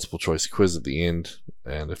multiple choice quiz at the end.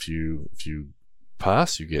 And if you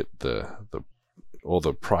pass, you get all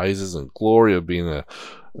the prizes and glory of being a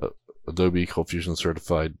Adobe Cold Fusion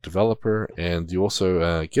certified developer, and you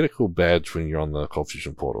also get a cool badge when you're on the Cold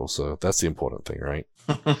Fusion portal. So that's the important thing, right?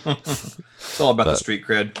 It's all about the street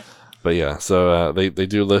cred. But yeah, so they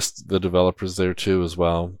do list the developers there too as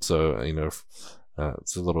well. So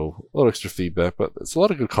it's a little extra feedback, but it's a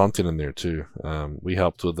lot of good content in there too. We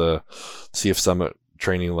helped with the CF Summit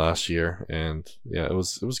training last year, and yeah, it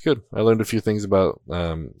was good. I learned a few things about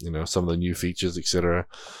some of the new features, etc.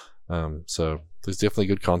 So there's definitely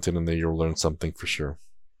good content in there. You'll learn something for sure.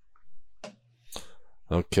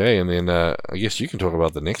 Okay, and then I guess you can talk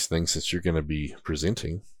about the next thing since you're going to be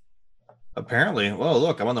presenting. Apparently. Well,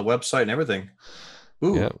 look, I'm on the website and everything.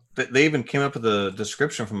 Ooh, yeah. They even came up with a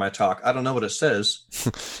description for my talk. I don't know what it says.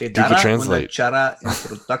 Google Translate. Charla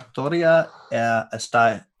introductoria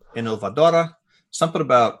está innovadora. Something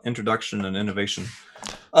about introduction and innovation.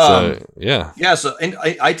 So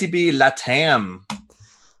ITB LATAM.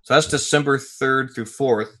 So that's December 3rd through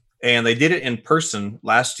 4th, and they did it in person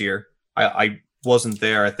last year. I wasn't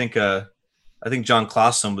there. I think John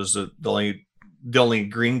Clausen was the only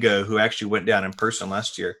gringo who actually went down in person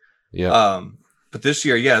last year. Yeah. But this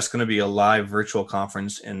year, it's going to be a live virtual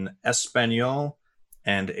conference in Espanol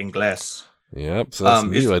and Inglés. Yep. So that's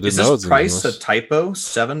new. I didn't know it's in English. Is this price a typo?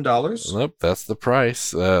 $7? Nope, that's the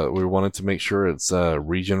price. We wanted to make sure it's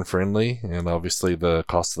region friendly, and obviously the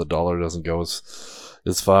cost of the dollar doesn't go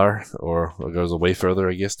as far, or it goes way further,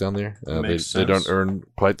 I guess, down there. They don't earn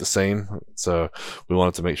quite the same, so we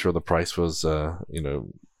wanted to make sure the price was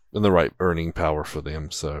in the right earning power for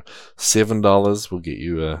them. So $7 will get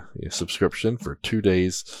you a subscription for 2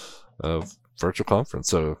 days of virtual conference.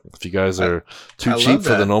 So if you guys are too cheap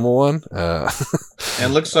for the normal one, and it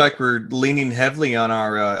looks like we're leaning heavily on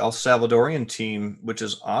our El Salvadorian team, which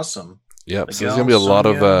is awesome. Yep. So there's gonna be a lot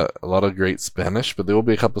of great Spanish, but there will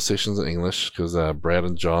be a couple of sessions in English because Brad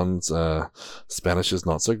and John's Spanish is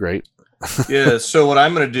not so great. Yeah. So what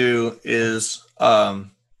I'm gonna do is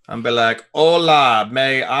I'm be like, "Hola,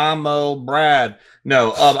 me amo Brad."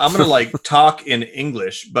 No, I'm gonna talk in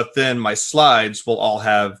English, but then my slides will all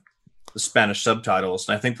have the Spanish subtitles,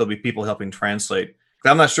 and I think there'll be people helping translate.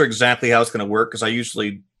 I'm not sure exactly how it's gonna work because I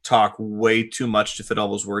usually talk way too much to fit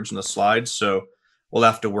all those words in the slides, so we'll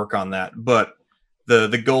have to work on that. But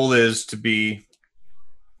the goal is to be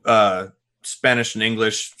Spanish and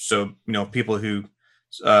English, so people who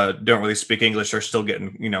don't really speak English are still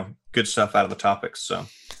getting good stuff out of the topics. So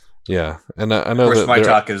yeah, and I know of course that my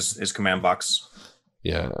talk is command box.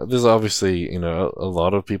 Yeah, there's obviously, a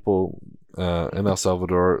lot of people in El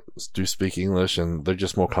Salvador do speak English, and they're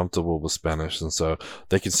just more comfortable with Spanish, and so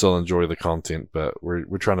they can still enjoy the content. But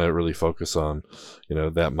we're trying to really focus on,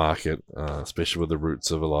 that market, especially with the roots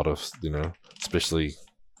of a lot of, especially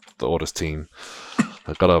the Orders team.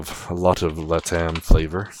 I've got a lot of LATAM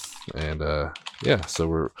flavor, and so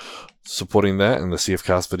we're supporting that, and the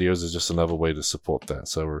CFcast videos is just another way to support that.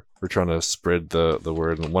 So we're trying to spread the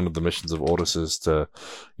word, and one of the missions of Orders is to,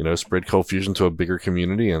 spread Cold Fusion to a bigger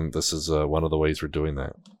community, and this is one of the ways we're doing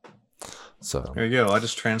that. So there you go. I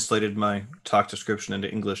just translated my talk description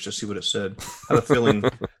into English to see what it said. I have a feeling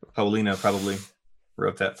Paulina probably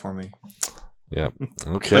wrote that for me. Yeah.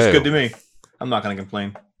 Okay. That's good to me. I'm not going to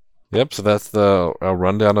complain. Yep. So that's our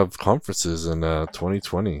rundown of conferences in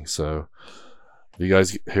 2020. So if you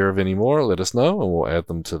guys hear of any more, let us know, and we'll add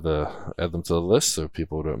them to the list so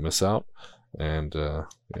people don't miss out. And a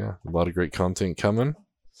lot of great content coming.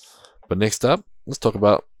 But next up, let's talk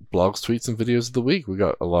about blogs, tweets, and videos of the week. We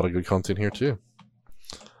got a lot of good content here too.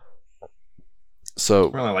 So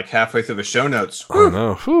we're only like halfway through the show notes. I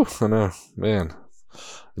know. Whew, I know, man. I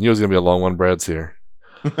knew it was gonna be a long one. Brad's here.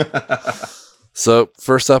 So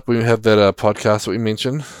first up, we have that podcast that we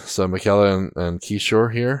mentioned. So Michaela and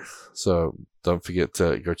Kishore here. So don't forget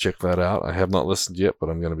to go check that out. I have not listened yet, but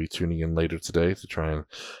I'm going to be tuning in later today to try and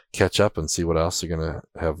catch up and see what else they're going to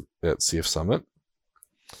have at CF Summit.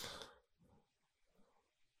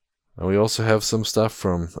 And we also have some stuff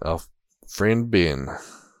from our friend Ben.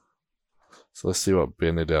 So let's see what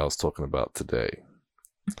Ben Adele is talking about today.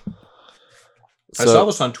 I saw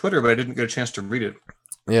this on Twitter, but I didn't get a chance to read it.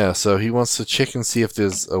 Yeah, so he wants to check and see if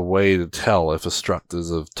there's a way to tell if a struct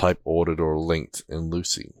is of type ordered or linked in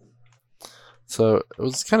Lucy. So it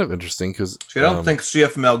was kind of interesting because I don't think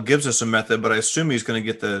CFML gives us a method, but I assume he's going to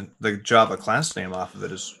get the Java class name off of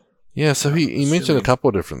it. Yeah, so he mentioned a couple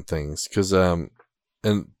of different things because and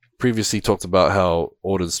previously talked about how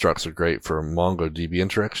ordered structs are great for MongoDB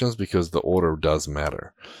interactions because the order does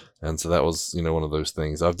matter. And so that was, one of those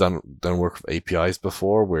things. I've done work with APIs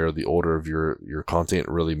before where the order of your content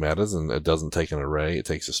really matters, and it doesn't take an array. It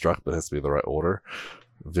takes a struct, but it has to be the right order.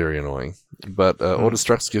 Very annoying. But ordered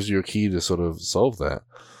structs gives you a key to sort of solve that.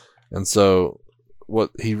 And so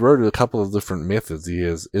what he wrote a couple of different methods. He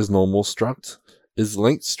is normal struct, is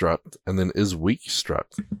linked struct, and then is weak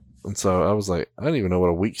struct. And so I was like, I don't even know what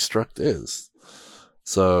a weak struct is.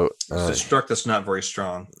 So it's a struct that's not very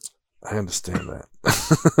strong. I understand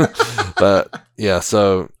that. But yeah,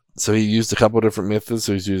 so he used a couple of different methods.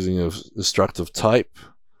 So he's using a struct of type,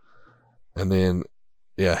 and then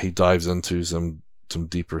he dives into some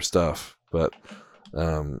deeper stuff. But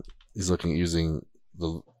he's looking at using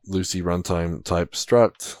the Lucy runtime type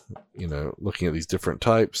struct, looking at these different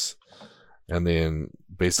types, and then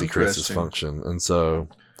basically creates this function. And so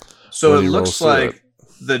it looks like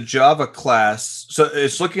the Java class, so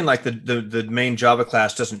it's looking like the main Java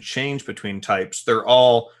class doesn't change between types. They're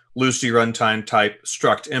all Lucy runtime type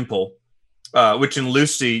struct impl, which in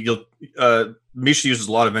Lucy, Misha uses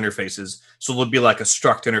a lot of interfaces. So it'll be like a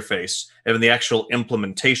struct interface. And in the actual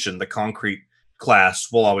implementation, the concrete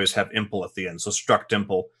class will always have impl at the end. So struct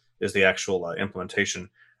impl is the actual implementation.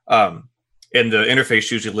 And the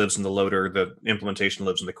interface usually lives in the loader. The implementation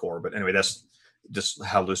lives in the core. But anyway, that's just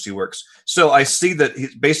how Lucy works. So I see that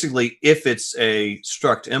basically if it's a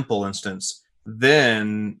struct impl instance,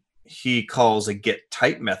 then he calls a get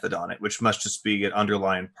type method on it, which must just be an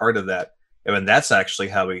underlying part of that. And that's actually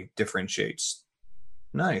how he differentiates.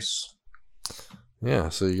 Nice. Yeah,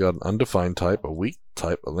 so you got an undefined type, a weak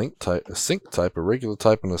type, a linked type, a sync type, a regular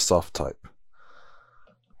type, and a soft type.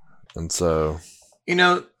 And so...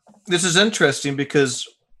 this is interesting because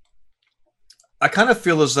I kind of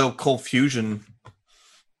feel as though Cold Fusion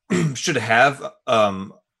should have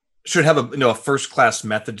a first class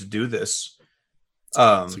method to do this.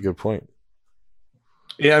 That's a good point.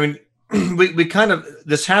 Yeah, I mean, we kind of,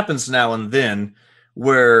 this happens now and then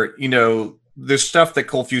where there's stuff that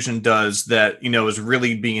Cold Fusion does that is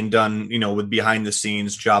really being done with behind the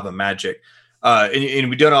scenes Java magic, and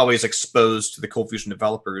we don't always expose to the Cold Fusion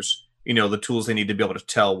developers the tools they need to be able to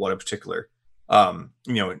tell what a particular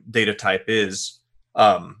data type is.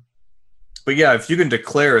 But yeah, if you can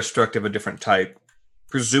declare a struct of a different type,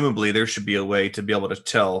 presumably there should be a way to be able to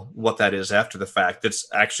tell what that is after the fact. That's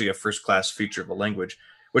actually a first class feature of a language,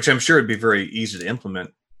 which I'm sure would be very easy to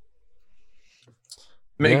implement.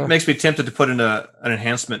 Makes me tempted to put in an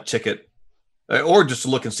enhancement ticket, or just to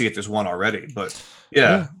look and see if there's one already. But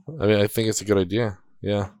yeah. I mean, I think it's a good idea.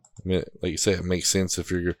 Yeah. I mean, like you say, it makes sense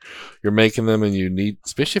if you're making them and you need,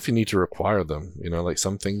 especially if you need to require them. Like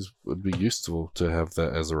some things would be useful to have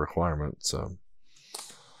that as a requirement. So,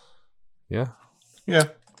 Yeah. Yeah.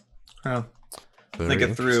 Well, Very think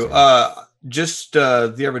it through. interesting. Just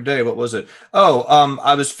the other day, what was it?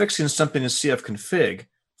 I was fixing something in CF config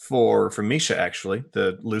for Misha, actually,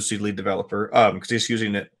 the Lucy lead developer, because he's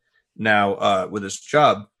using it now with his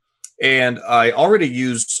job. And I already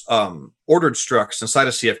used ordered structs inside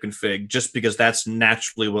of CF config just because that's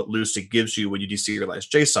naturally what Lucy gives you when you deserialize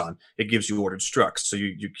JSON. It gives you ordered structs, so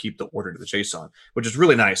you keep the order to the JSON, which is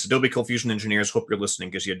really nice. Adobe Cold Fusion engineers, hope you're listening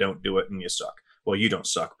because you don't do it and you suck. Well, you don't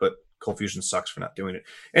suck, but Cold Fusion sucks for not doing it.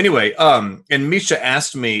 Anyway, and Misha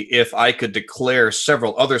asked me if I could declare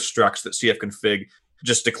several other structs that CFconfig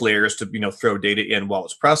just declares to throw data in while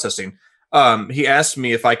it's processing. He asked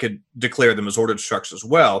me if I could declare them as ordered structs as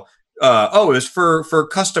well. It was for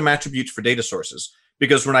custom attributes for data sources.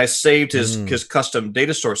 Because when I saved his custom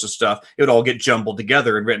data sources stuff, it would all get jumbled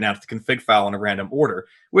together and written out to the config file in a random order,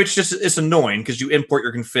 which just is annoying because you import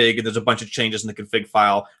your config and there's a bunch of changes in the config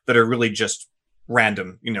file that are really just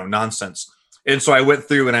random, nonsense. And so I went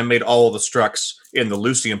through and I made all of the structs in the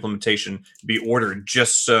Lucy implementation be ordered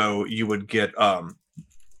just so you would get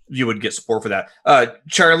support for that.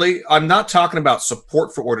 Charlie, I'm not talking about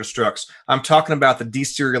support for order structs. I'm talking about the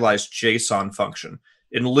deserialized JSON function.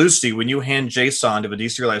 In Lucy, when you hand JSON to a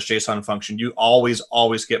deserialized JSON function, you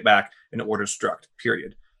always get back an order struct,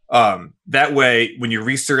 period. That way, when you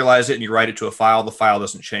reserialize it and you write it to a file, the file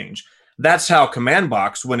doesn't change. That's how command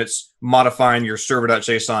box, when it's modifying your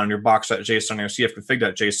server.json and your box.json and your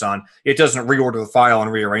cfconfig.json, it doesn't reorder the file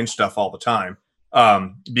and rearrange stuff all the time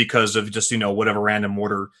because of just, whatever random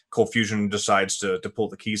order Cold Fusion decides to pull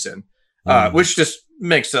the keys in, which just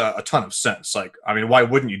makes a ton of sense. Like, I mean, why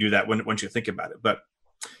wouldn't you do that once you think about it? But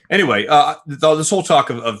anyway, this whole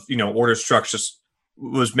talk of order structs just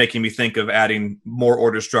was making me think of adding more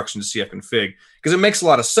order structs into CFconfig because it makes a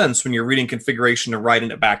lot of sense when you're reading configuration and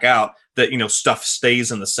writing it back out that stuff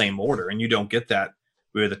stays in the same order, and you don't get that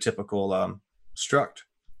with a typical struct.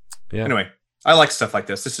 Yeah. Anyway, I like stuff like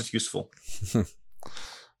this. This is useful.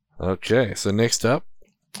 Okay, so next up,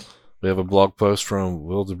 we have a blog post from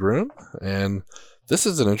Will DeBruin, and this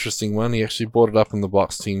is an interesting one. He actually brought it up in the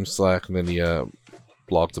Box Team Slack, and then he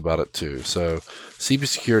blogged about it too. So, CB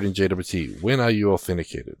Security and JWT, when are you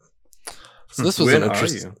authenticated? So this was an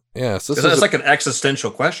interesting. Yeah, so this is like an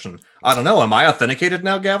existential question. I don't know. Am I authenticated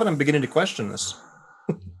now, Gavin? I'm beginning to question this.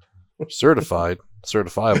 certifiable,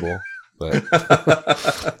 but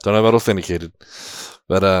don't know about authenticated.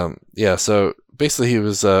 But yeah. So basically, he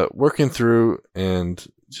was working through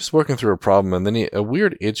a problem, and then a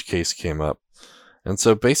weird edge case came up. And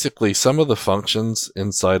so basically, some of the functions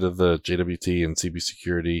inside of the JWT and CB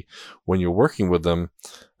Security, when you're working with them,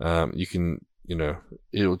 you can,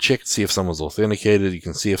 it'll check to see if someone's authenticated. You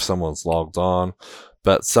can see if someone's logged on.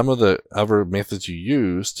 But some of the other methods you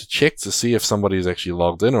use to check to see if somebody's actually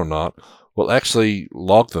logged in or not will actually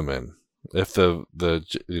log them in. If the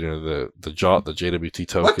JWT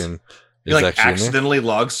token is like actually accidentally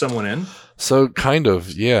log someone in. So kind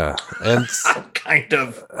of, yeah. And kind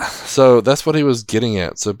of. So that's what he was getting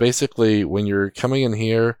at. So basically, when you're coming in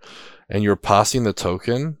here and you're passing the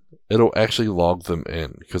token, it'll actually log them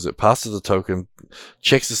in because it passes the token,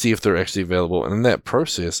 checks to see if they're actually available, and in that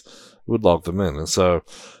process, it would log them in. And so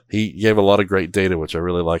he gave a lot of great data, which I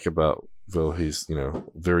really like about Will. He's,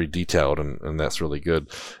 very detailed, and that's really good.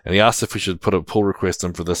 And he asked if we should put a pull request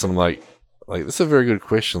in for this. And I'm like, this is a very good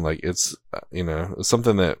question. Like, it's, it's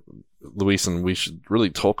something that Luis and we should really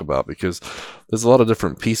talk about because there's a lot of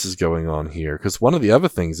different pieces going on here. Because one of the other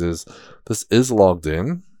things is this is logged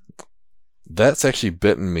in. That's actually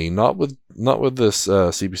bitten me, not with this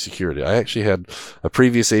CB Security. I actually had a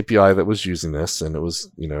previous API that was using this, and it was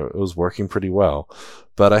working pretty well.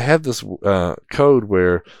 But I had this code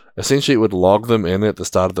where essentially it would log them in at the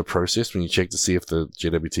start of the process when you check to see if the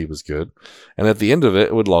JWT was good, and at the end of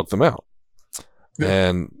it would log them out. Yeah.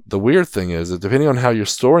 And the weird thing is that depending on how you're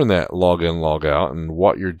storing that log in, log out, and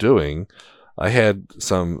what you're doing, I had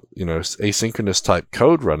some, asynchronous type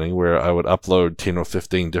code running where I would upload 10 or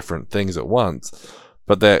 15 different things at once,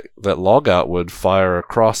 but that logout would fire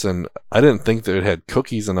across, and I didn't think that it had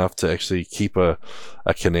cookies enough to actually keep a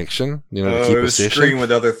connection, to keep a session. Screwing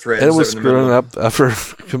with other threads. And it was screwing up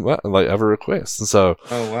other requests, and so.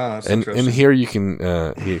 Oh wow! That's and here you can.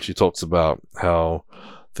 He actually talks about how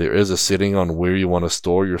there is a setting on where you want to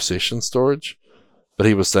store your session storage. But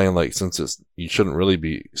he was saying, since you shouldn't really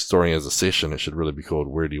be storing as a session, it should really be called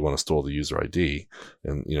where do you want to store the user ID,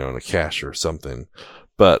 and in a cache or something.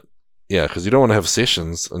 But yeah, because you don't want to have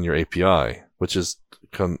sessions on your API, which is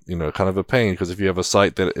kind of a pain. Because if you have a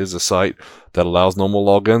site that is a site that allows normal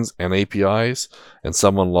logins and APIs, and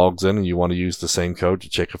someone logs in and you want to use the same code to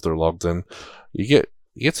check if they're logged in, you get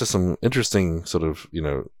you get to some interesting sort of,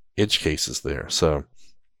 edge cases there. So,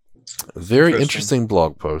 very interesting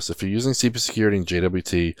blog post. If you're using CP Security and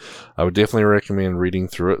JWT, I would definitely recommend reading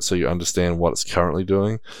through it so you understand what it's currently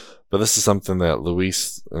doing. But this is something that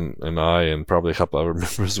Luis and I and probably a couple other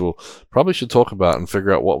members probably should talk about and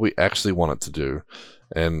figure out what we actually want it to do,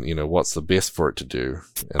 and what's the best for it to do,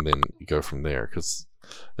 and then go from there, because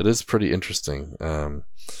it is pretty interesting.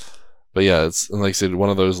 But yeah, it's, and like I said, one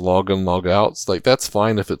of those log in, log outs. Like, that's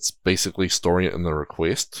fine if it's basically storing it in the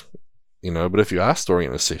request, but if you are storing it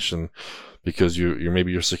in a session because you're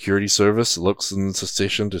maybe your security service looks in the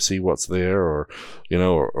session to see what's there, or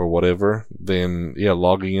or whatever, then yeah,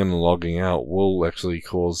 logging in and logging out will actually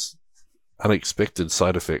cause unexpected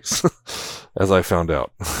side effects, as I found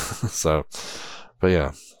out. So, but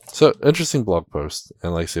yeah. So, interesting blog post.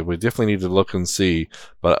 And like I said, we definitely need to look and see,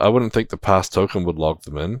 but I wouldn't think the pass token would log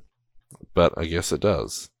them in, but I guess it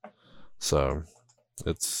does. So,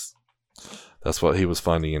 that's what he was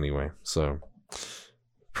finding anyway. So,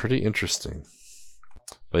 pretty interesting.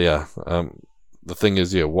 But yeah, the thing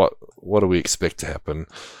is, yeah, what do we expect to happen?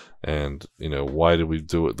 And, why did we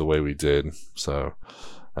do it the way we did? So,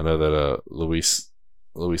 I know that Luis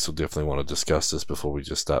will definitely want to discuss this before we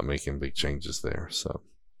just start making big changes there. So,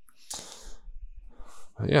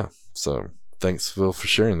 yeah. So, thanks, Phil, for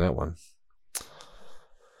sharing that one.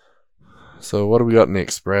 So, what do we got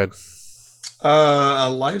next, Brad? A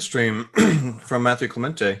live stream from Matthew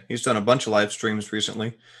Clemente. He's done a bunch of live streams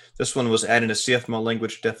recently. This one was adding a CFML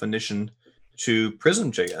language definition to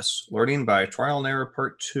Prism.js, learning by trial and error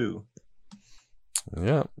part 2.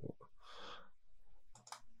 Yeah.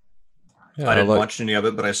 I didn't watch any of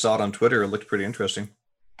it, but I saw it on Twitter. It looked pretty interesting.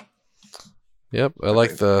 Yep, I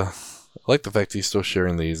like the fact he's still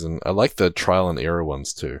sharing these, and I like the trial and error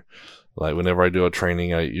ones too. Like, whenever I do a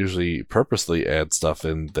training, I usually purposely add stuff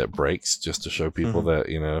in that breaks, just to show people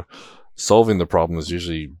that, solving the problem is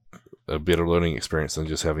usually a better learning experience than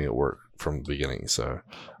just having it work from the beginning. So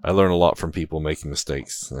I learn a lot from people making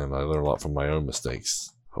mistakes, and I learn a lot from my own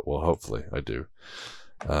mistakes. Well, hopefully I do.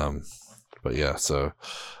 But yeah, so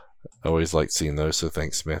I always like seeing those. So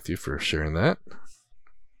thanks, Matthew, for sharing that.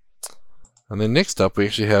 And then next up, we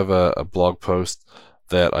actually have a blog post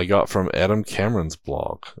that I got from Adam Cameron's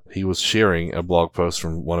blog. He was sharing a blog post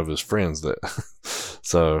from one of his friends that,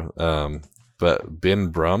 but Ben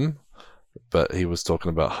Brum, but he was talking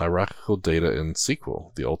about hierarchical data in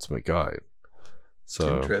SQL, the ultimate guide.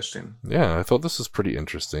 So interesting. Yeah, I thought this was pretty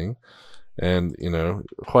interesting. And,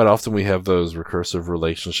 quite often we have those recursive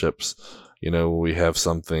relationships, we have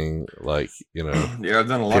something like, yeah, I've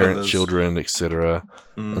done a lot parent, of those. Children, etc.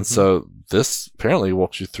 And so this apparently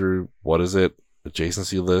walks you through, what is it?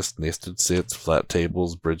 Adjacency list, nested sets, flat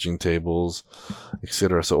tables, bridging tables,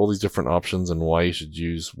 etc. So all these different options and why you should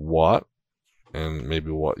use what, and maybe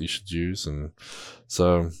what you should use. And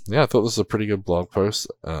so, yeah, I thought this was a pretty good blog post.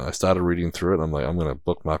 I started reading through it. I'm like, I'm going to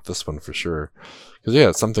bookmark this one for sure. Because, yeah,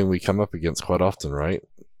 it's something we come up against quite often, right?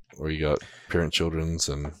 Where you got parent, children's,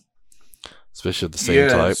 and especially of the same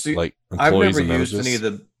type, like employees and managers. I've never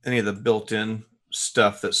used any of the built-in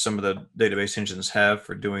stuff that some of the database engines have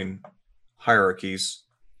for doing hierarchies.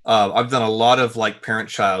 I've done a lot of like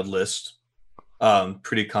parent-child list,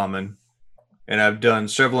 pretty common, and I've done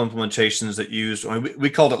several implementations that used. We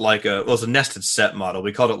called it like it was a nested set model.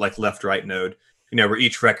 We called it like left-right node. Where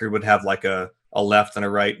each record would have like a left and a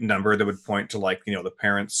right number that would point to like the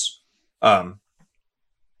parents. That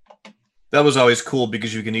was always cool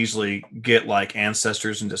because you can easily get like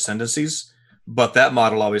ancestors and descendancies, but that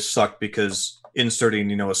model always sucked because inserting,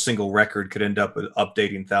 a single record could end up with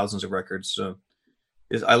updating thousands of records. So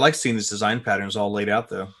I like seeing these design patterns all laid out,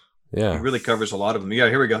 though. Yeah. It really covers a lot of them. Yeah,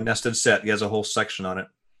 here we go. Nested set. He has a whole section on it.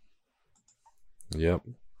 Yep.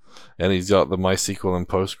 And he's got the MySQL and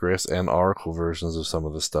Postgres and Oracle versions of some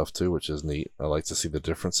of the stuff, too, which is neat. I like to see the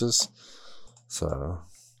differences. So,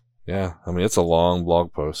 yeah. I mean, it's a long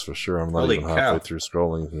blog post for sure. I'm not even halfway through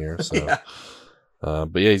scrolling here. So, yeah.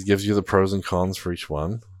 But yeah, he gives you the pros and cons for each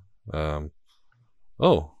one.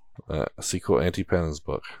 SQL Anti-Penance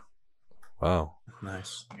book. Wow.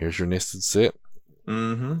 Nice. Here's your nested set.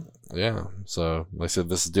 Mm-hmm. Yeah. So, like I said,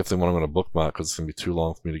 this is definitely one I'm going to bookmark because it's going to be too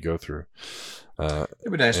long for me to go through.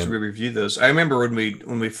 It'd be nice to review those. I remember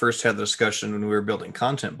when we first had the discussion when we were building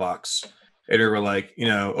Content Box, and we were like,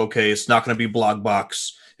 okay, it's not going to be blog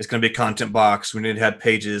box. It's going to be content box. We need to have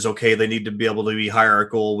pages. Okay, they need to be able to be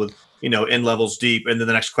hierarchical with, n levels deep. And then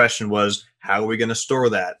the next question was, how are we going to store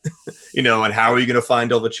that? And how are you going to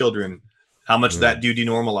find all the children? How much of that do you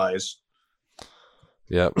denormalize?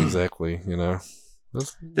 Yeah, exactly.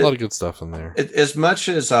 There's a lot of good stuff in there. As much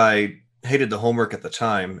as I hated the homework at the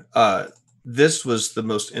time, this was the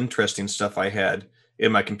most interesting stuff I had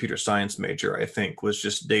in my computer science major, I think, was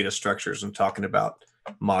just data structures and talking about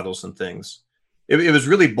models and things. It was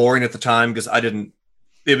really boring at the time because I didn't.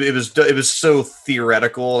 It was so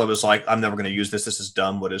theoretical. I was like, I'm never going to use this. This is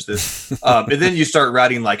dumb. What is this? And then you start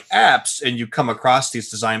writing like apps, and you come across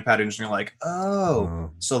these design patterns, and you're like,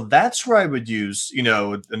 oh, so that's where I would use, an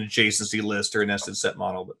adjacency list or a nested set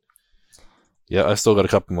model. But yeah, I still got a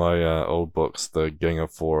couple of my old books, the Gang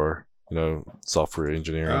of Four, software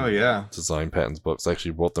engineering, design patterns books. I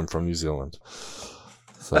actually brought them from New Zealand,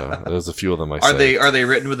 so there's a few of them. Are they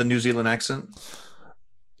written with a New Zealand accent?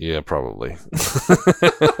 Yeah, probably. It's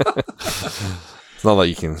not like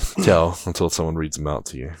you can tell until someone reads them out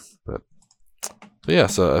to you. But yeah,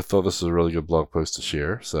 so I thought this was a really good blog post to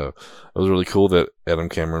share. So it was really cool that Adam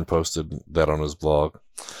Cameron posted that on his blog.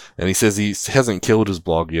 And he says he hasn't killed his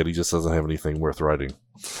blog yet. He just doesn't have anything worth writing.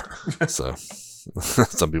 So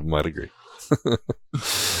some people might agree.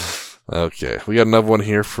 Okay, we got another one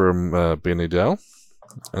here from Ben Adele.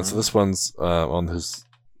 And so this one's on his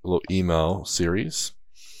little email series.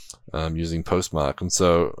 Using Postmark. And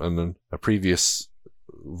so in a previous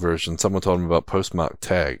version, someone told him about Postmark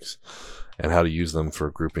tags and how to use them for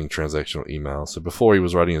grouping transactional emails. So before he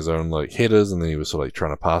was writing his own like headers, and then he was sort of like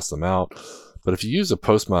trying to pass them out. But if you use a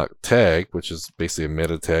Postmark tag, which is basically a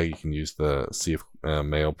meta tag, you can use the CF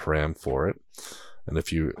mail param for it. And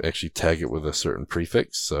if you actually tag it with a certain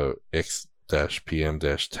prefix, so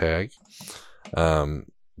x-pm-tag,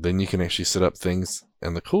 then you can actually set up things.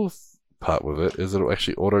 And the cool part with it is it'll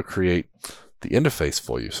actually auto create the interface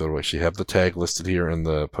for you. So it'll actually have the tag listed here in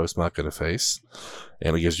the Postmark interface,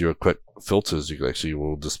 and it gives you a quick filters. You actually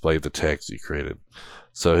will display the tags you created.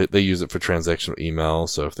 So they use it for transactional email.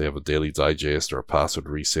 So if they have a daily digest or a password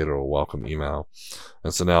reset or a welcome email,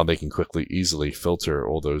 and so now they can easily filter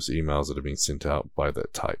all those emails that are being sent out by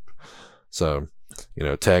that type. So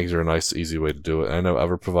tags are a nice, easy way to do it. I know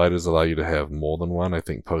other providers allow you to have more than one. I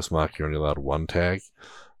think Postmark, you're only allowed one tag.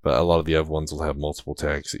 But a lot of the other ones will have multiple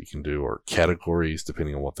tags that you can do, or categories,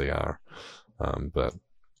 depending on what they are. But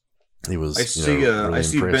he was. I see. Really I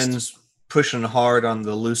see Ben's pushing hard on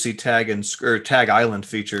the Lucy tag or Tag Island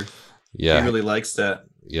feature. Yeah, he really likes that.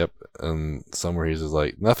 Yep, and somewhere he's just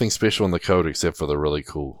like nothing special in the code except for the really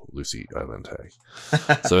cool Lucy Island tag.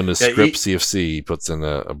 So in the script CFC, he puts in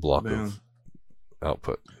a block of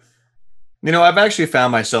output. I've actually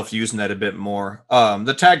found myself using that a bit more.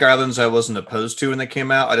 The tag islands I wasn't opposed to when they came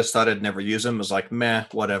out. I just thought I'd never use them. I was like, meh,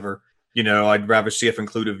 whatever. I'd rather CF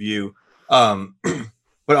include a view. But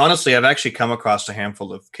honestly, I've actually come across a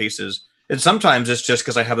handful of cases. And sometimes it's just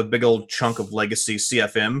because I have a big old chunk of legacy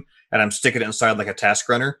CFM and I'm sticking it inside like a task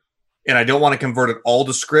runner. And I don't want to convert it all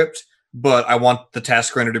to script, but I want the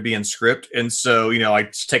task runner to be in script. And so, I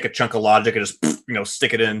just take a chunk of logic and just,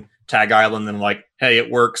 stick it in Tag Island and like, hey, it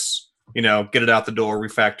works. Get it out the door,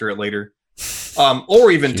 refactor it later.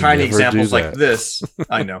 Or even tiny examples like this.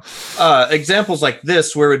 I know. Examples like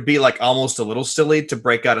this where it'd be like almost a little silly to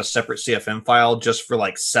break out a separate CFM file just for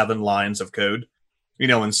like 7 lines of code, and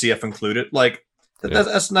CF include it. Like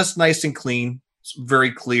that's nice and clean. It's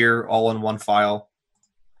very clear, all in one file.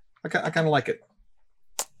 I kind of like it.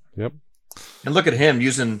 Yep. And look at him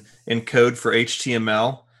using encode for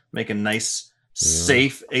HTML, making nice,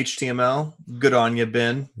 safe HTML. Good on you,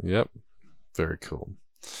 Ben. Yep. Very cool.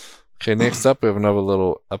 Okay, next up, we have another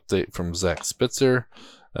little update from Zach Spitzer.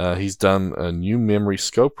 He's done a new memory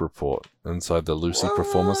scope report inside the Lucy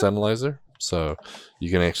Performance Analyzer. So you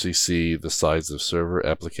can actually see the size of server,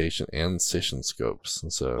 application, and session scopes.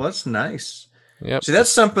 And so that's nice. Yep. See,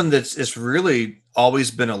 that's something it's really always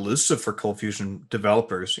been elusive for ColdFusion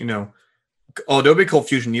developers. Adobe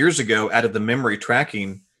ColdFusion years ago added the memory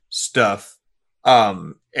tracking stuff.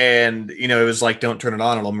 And it was like, don't turn it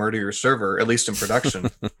on, it'll murder your server, at least in production.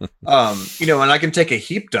 And I can take a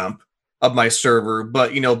heap dump of my server,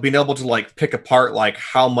 but being able to like pick apart like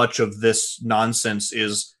how much of this nonsense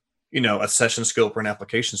is a session scope or an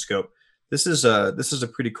application scope. This is a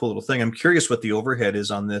pretty cool little thing. I'm curious what the overhead is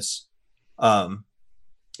on this.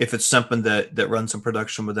 If it's something that runs in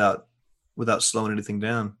production without slowing anything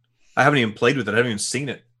down. I haven't even played with it. I haven't even seen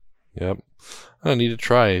it. Yep. I need to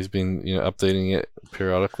try. He's been, updating it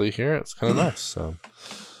periodically here. It's kind of nice. So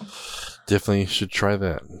definitely should try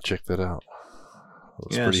that and check that out.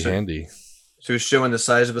 It's pretty handy. So it's showing the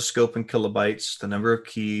size of a scope in kilobytes, the number of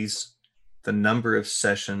keys, the number of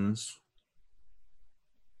sessions.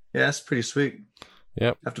 Yeah, that's pretty sweet.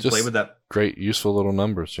 Yep. Have to play with that. Great, useful little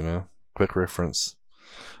numbers, quick reference.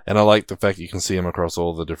 And I like the fact you can see them across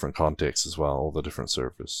all the different contexts as well, all the different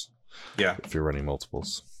servers. Yeah. If you're running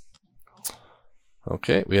multiples.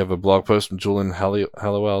 Okay, we have a blog post from Julian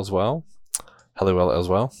Halliwell as well. Halliwell as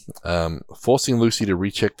well. Forcing Lucy to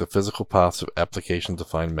recheck the physical paths of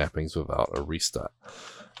application-defined mappings without a restart.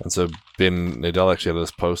 And so Ben Nadel actually had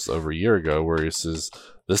this post over a year ago where he says,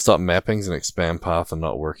 this dot mappings and expand path are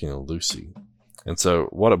not working in Lucy. And so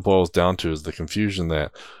what it boils down to is the confusion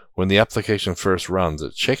that when the application first runs,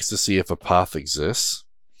 it checks to see if a path exists.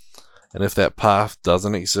 And if that path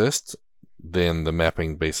doesn't exist, then the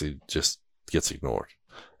mapping basically just gets ignored.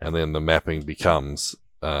 And then the mapping becomes,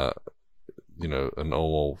 a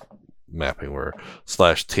normal mapping where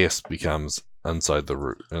 /test becomes inside the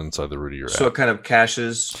root of your app. So it kind of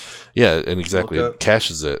caches. Yeah, and exactly. It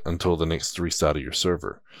caches it until the next restart of your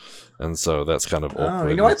server. And so that's kind of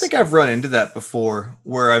awkward. I think I've run into that before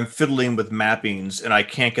where I'm fiddling with mappings and I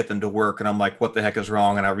can't get them to work. And I'm like, what the heck is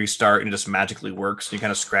wrong? And I restart and it just magically works. And you kind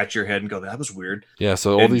of scratch your head and go, that was weird. Yeah,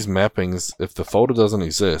 so all these mappings, if the folder doesn't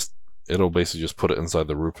exist, it'll basically just put it inside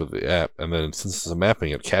the root of the app. And then since it's a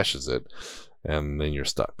mapping, it caches it. And then you're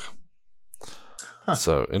stuck. Huh.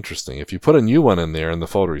 So interesting. If you put a new one in there and the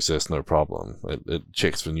folder exists, no problem. It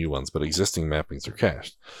checks for new ones, but existing mappings are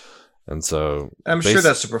cached. And so I'm sure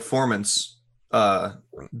that's a performance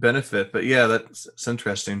benefit, but yeah, that's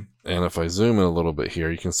interesting. And if I zoom in a little bit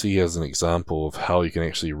here, you can see he has an example of how you can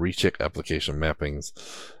actually recheck application mappings.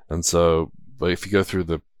 And so, but if you go through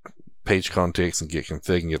the page context and get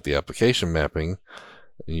config and get the application mapping,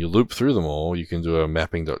 and you loop through them all, you can do a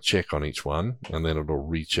mapping.check on each one, and then it'll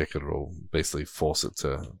recheck it. It'll basically force it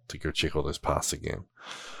to go check all those paths again.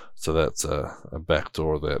 So that's a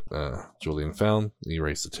backdoor that Julian found. He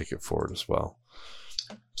raised a ticket for it as well.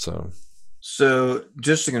 So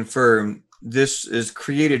just to confirm, this is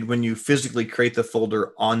created when you physically create the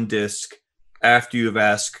folder on disk after you've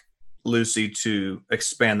asked Lucy to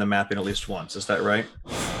expand the mapping at least once. Is that right?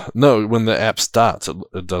 No, when the app starts,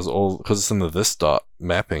 it does all, because it's in the this dot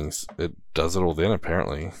mappings, it does it all then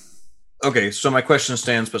apparently. Okay, so my question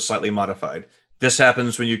stands but slightly modified. This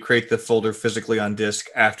happens when you create the folder physically on disk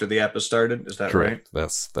after the app is started. Is that correct? Right?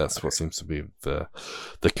 That's okay. What seems to be the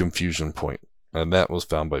confusion point, and that was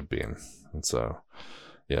found by Ben. And so,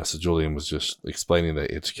 yeah. So Julian was just explaining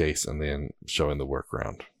the edge case and then showing the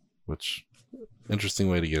workaround, which interesting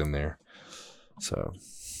way to get in there. So,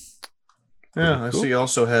 yeah, cool. I see. He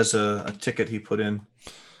also has a ticket he put in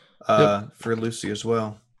for Lucy as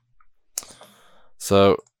well.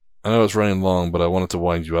 So. I know it's running long, but I wanted to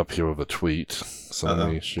wind you up here with a tweet. So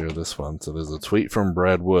let me share this one. So there's a tweet from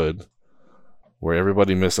Brad Wood where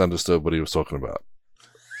everybody misunderstood what he was talking about.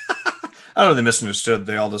 I don't know if they misunderstood.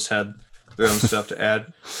 They all just had their own stuff to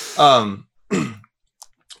add.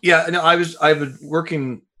 Yeah, no, I've been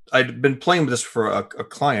working. I'd been playing with this for a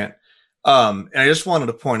client, and I just wanted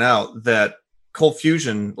to point out that Cold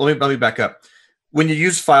Fusion. Let me back up. When you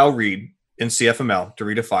use file read in CFML to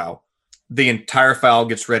read a file, the entire file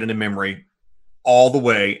gets read into memory all the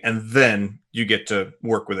way, and then you get to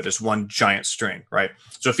work with it as one giant string, right?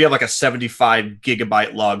 So if you have like a 75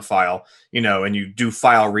 gigabyte log file, and you do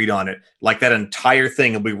file read on it, like that entire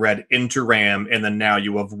thing will be read into RAM, and then now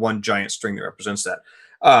you have one giant string that represents that,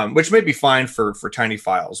 which may be fine for tiny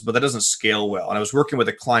files, but that doesn't scale well. And I was working with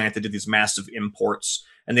a client that did these massive imports,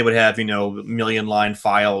 and they would have, million line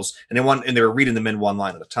files, and they were reading them in one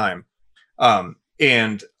line at a time.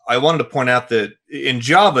 And I wanted to point out that in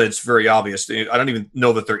Java, it's very obvious. I don't even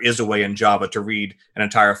know that there is a way in Java to read an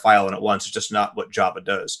entire file in at once. It's just not what Java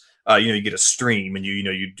does. You get a stream and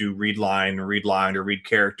you do read line or read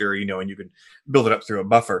character, and you can build it up through a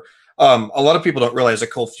buffer. A lot of people don't realize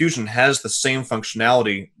that Cold Fusion has the same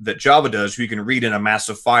functionality that Java does. You can read in a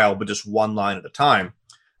massive file, but just one line at a time.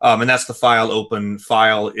 And that's the file open.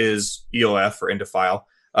 File is EOF or into file.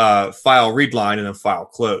 File read line and then file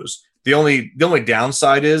close. The only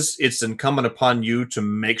downside is it's incumbent upon you to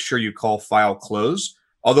make sure you call file close.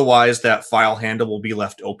 Otherwise, that file handle will be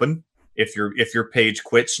left open if your page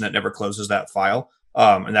quits and it never closes that file,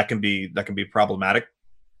 and that can be problematic.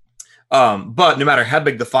 But no matter how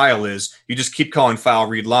big the file is, you just keep calling file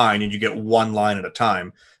read line and you get one line at a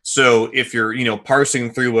time. So if you're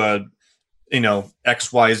parsing through a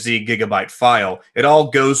XYZ gigabyte file, it all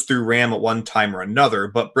goes through RAM at one time or another,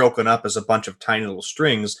 but broken up as a bunch of tiny little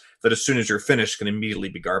strings that as soon as you're finished can immediately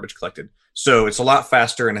be garbage collected. So it's a lot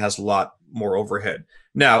faster and has a lot more overhead.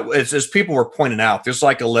 Now, as people were pointing out, there's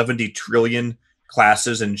like 11 trillion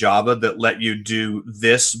classes in Java that let you do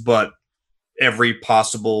this, but every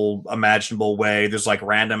possible imaginable way. There's like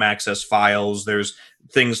random access files. There's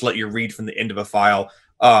things let you read from the end of a file.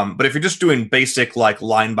 But if you're just doing basic like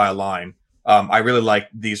line by line, I really like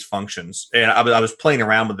these functions, and I was playing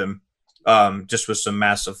around with them just with some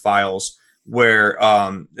massive files where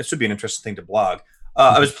this would be an interesting thing to blog.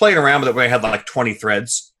 I was playing around with it where I had like 20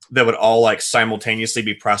 threads that would all like simultaneously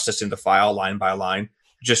be processed into file line by line,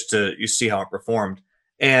 just to you see how it performed.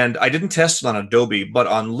 And I didn't test it on Adobe, but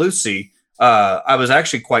on Lucy, I was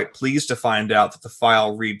actually quite pleased to find out that the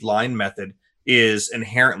file read line method is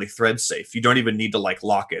inherently thread safe. You don't even need to like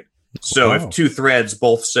lock it. So if two threads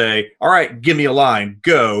both say, all right, give me a line,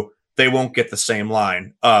 go, they won't get the same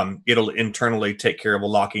line. It'll internally take care of a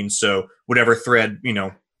locking. So whatever thread,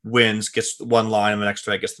 wins gets one line and the next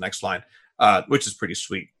thread gets the next line, which is pretty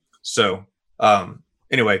sweet. So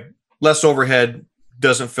anyway, less overhead,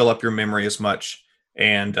 doesn't fill up your memory as much.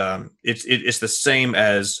 And it's the same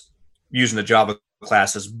as using the Java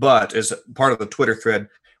classes, but as part of the Twitter thread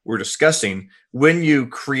we're discussing, when you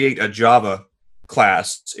create a Java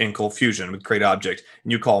class in Cold Fusion with create object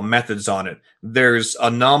and you call methods on it, there's a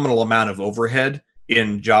nominal amount of overhead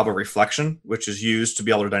in Java reflection, which is used to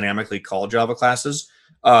be able to dynamically call Java classes.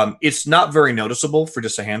 It's not very noticeable for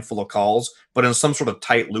just a handful of calls, but in some sort of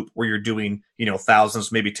tight loop where you're doing,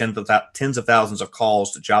 thousands, maybe tens of thousands of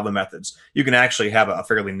calls to Java methods, you can actually have a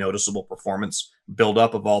fairly noticeable performance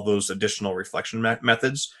buildup of all those additional reflection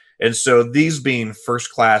methods. And so these being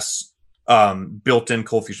first class built-in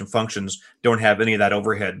Cold Fusion functions don't have any of that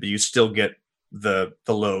overhead, but you still get the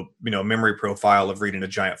low, memory profile of reading a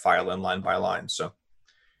giant file in line by line. So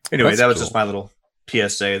anyway, that was just my little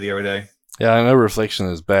PSA the other day. Yeah, I know reflection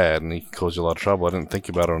is bad and it can cause you a lot of trouble. I didn't think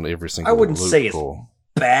about it on every single I wouldn't loop say it's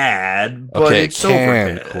bad, but okay, it's it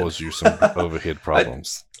can overhead. cause you some overhead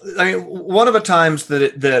problems. I mean, one of the times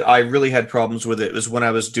that I really had problems with it was when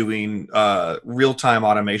I was doing real-time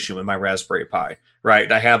automation with my Raspberry Pi.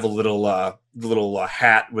 Right, I have a little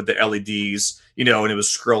hat with the LEDs, and it was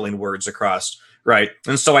scrolling words across. Right,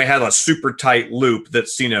 and so I had a super tight loop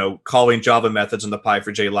that's calling Java methods in the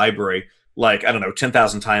Pi4J library like, I don't know,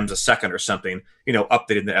 10,000 times a second or something,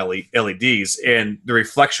 updating the LEDs, and the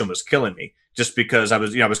reflection was killing me just because I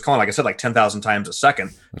was calling, like I said, like 10,000 times a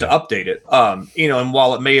second to update it. And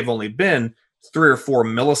while it may have only been 3 or 4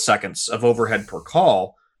 milliseconds of overhead per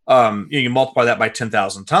call, you multiply that by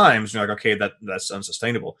 10,000 times, you're like, okay, that's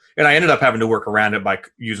unsustainable. And I ended up having to work around it by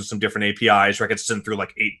using some different APIs where I could send through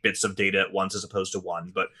like 8 bits of data at once as opposed to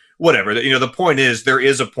 1. But whatever, the point is there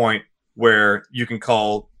is a point where you can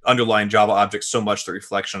call underlying Java objects so much the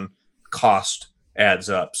reflection cost adds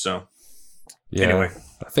up. So yeah, anyway,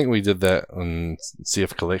 I think we did that on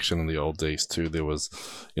CF Collection in the old days too. There was,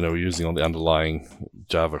 we're using all the underlying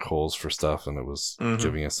Java calls for stuff, and it was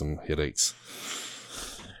giving us some headaches.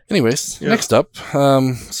 Anyways, next up,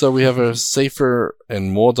 so we have a safer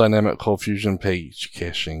and more dynamic Cold Fusion page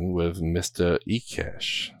caching with Mr.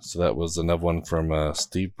 eCache. So that was another one from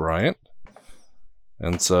Steve Bryant.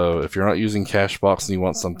 And so if you're not using Cachebox and you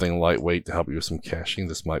want something lightweight to help you with some caching,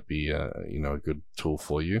 this might be a good tool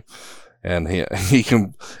for you. And he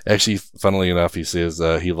can actually, funnily enough, he says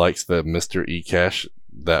he likes the Mr. eCache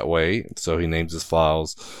that way. So he names his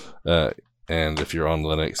files. And if you're on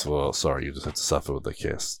Linux, well, sorry, you just have to suffer with the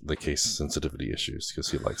case sensitivity issues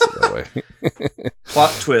because he likes it that way.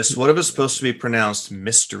 Plot twist. What if it's supposed to be pronounced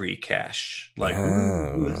mystery cache? Like,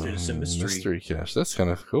 there's a mystery cache. That's kind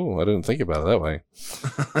of cool. I didn't think about it that way.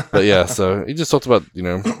 But yeah, so he just talked about,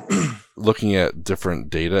 looking at different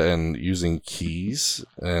data and using keys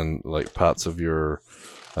and like parts of your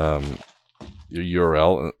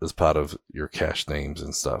URL as part of your cache names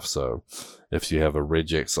and stuff. So if you have a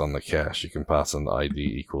regex on the cache, you can pass in the ID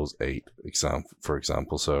equals 8, for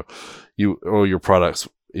example. So your products,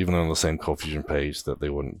 even on the same Cold Fusion page, that they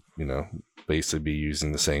wouldn't, basically be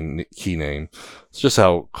using the same key name. It's just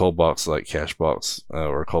how ColdBox, like Cachebox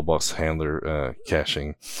or ColdBox handler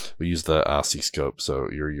caching, we use the RC scope. So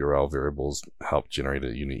your URL variables help generate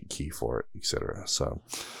a unique key for it, etc. So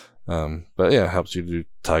but yeah, it helps you do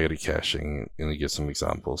targeted caching, and it gives some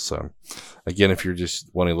examples. So again, if you're just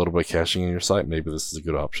wanting a little bit of caching in your site, maybe this is a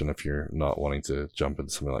good option if you're not wanting to jump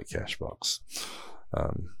into something like Cachebox.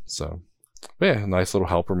 But yeah, nice little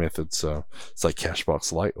helper method. So it's like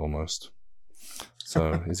Cachebox Lite almost.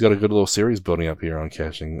 So he's got a good little series building up here on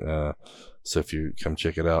caching. So if you come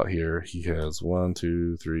check it out here, he has 1,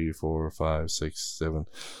 2, 3, 4, 5, 6, 7.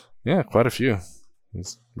 Yeah, quite a few.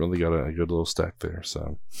 He's really got a good little stack there.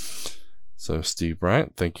 So Steve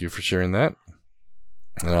Bryant, thank you for sharing that.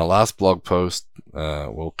 And our last blog post,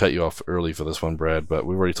 we'll cut you off early for this one, Brad, but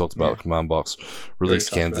we've already talked about Command Box release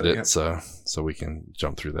candidate, so we can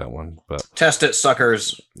jump through that one. But test it,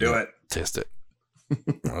 suckers. Do it. Test it.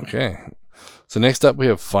 Okay. So next up, we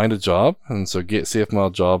have Find a Job. And so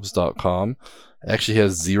getcfmailjobs.com actually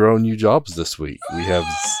has 0 new jobs this week. We have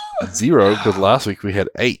 0 because last week we had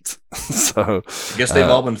 8. So I guess they've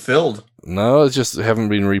all been filled. No, it's just haven't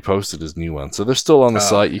been reposted as new ones. So they're still on the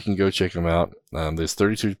site. You can go check them out. There's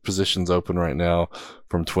 32 positions open right now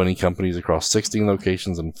from 20 companies across 16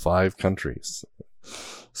 locations in 5 countries.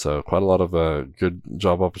 So quite a lot of good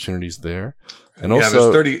job opportunities there. And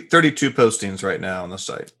also, there's 32 postings right now on the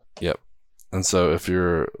site. Yep. And so if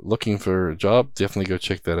you're looking for a job, definitely go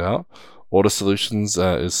check that out. Order Solutions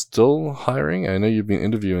is still hiring. I know you've been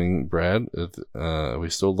interviewing, Brad. Are we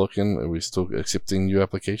still looking? Are we still accepting new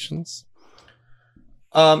applications?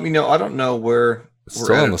 I don't know where it's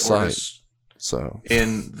still on the site. So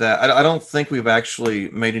in that, I don't think we've actually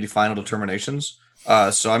made any final determinations.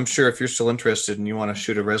 So I'm sure if you're still interested and you want to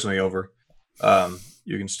shoot a resume over,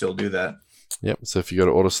 you can still do that. Yep. So if you go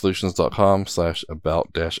to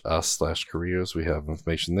ordersolutions.com/about-us/careers, we have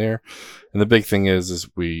information there. And the big thing is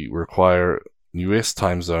we require U.S.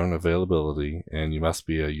 time zone availability, and you must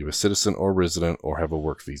be a U.S. citizen or resident or have a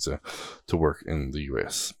work visa to work in the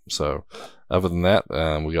U.S. So other than that,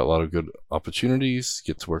 we got a lot of good opportunities,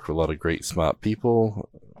 get to work with a lot of great, smart people.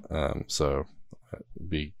 So it'd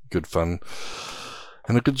be good fun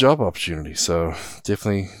and a good job opportunity. So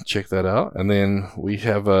definitely check that out. And then we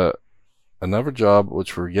have another job,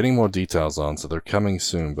 which we're getting more details on, so they're coming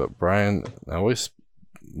soon. But Brian, I always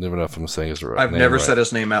never know if I'm saying his right. I've never said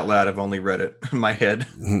his name out loud. I've only read it in my head.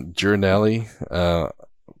 Giornelli.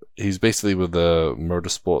 He's basically with the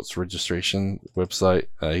Motorsports registration website.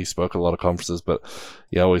 He spoke at a lot of conferences, but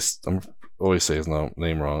I always say his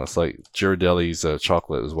name wrong. It's like Ghirardelli's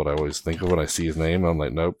chocolate is what I always think of when I see his name. I'm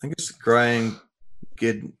like, nope. I think it's Brian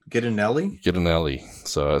Gianelli.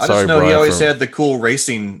 So I just know Brian, he always had the cool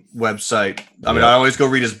racing website. I mean, I always go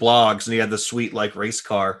read his blogs, and he had the sweet like race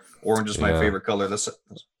car. Orange is my favorite color.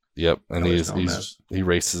 Yep, and he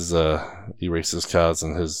races cars,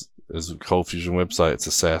 and his Cold Fusion website. It's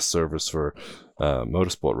a SaaS service for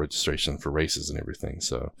motorsport registration for races and everything.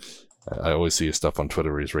 So I always see his stuff on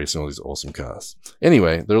Twitter where he's racing all these awesome cars.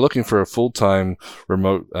 Anyway, they're looking for a full-time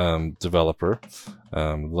remote developer,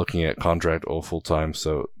 looking at contract or full-time.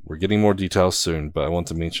 So we're getting more details soon, but I want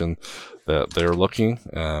to mention that they're looking,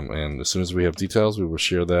 and as soon as we have details, we will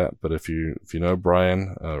share that. But if you know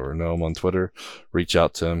Brian or know him on Twitter, reach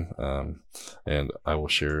out to him, and I will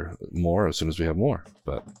share more as soon as we have more.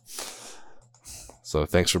 But so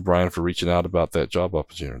thanks for Brian for reaching out about that job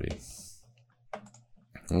opportunity.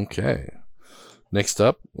 Okay, next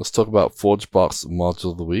up, let's talk about ForgeBox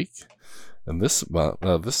Module of the Week. And this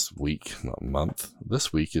week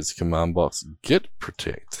is CommandBox Git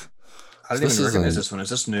Protect. I didn't even recognize this one. Is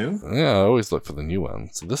this new? Yeah, I always look for the new one.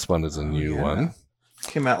 So this one is a new one.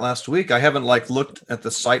 Came out last week. I haven't looked at the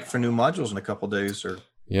site for new modules in a couple days or.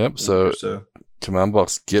 Yep. So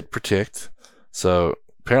CommandBox Git Protect. So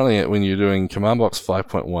apparently, when you're doing CommandBox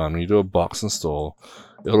 5.1, when you do a box install,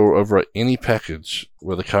 it'll overwrite any package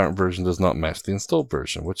where the current version does not match the installed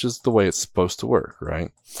version, which is the way it's supposed to work,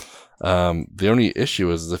 right? The only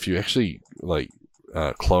issue is if you actually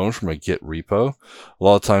clone from a Git repo, a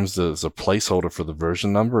lot of times there's a placeholder for the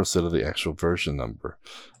version number instead of the actual version number.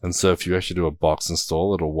 And so if you actually do a box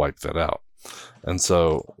install, it'll wipe that out. And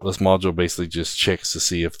so this module basically just checks to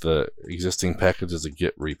see if the existing package is a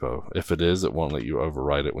Git repo. If it is, it won't let you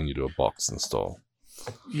overwrite it when you do a box install.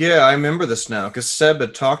 Yeah, I remember this now because Seb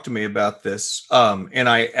had talked to me about this, and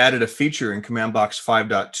I added a feature in CommandBox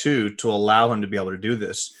 5.2 to allow him to be able to do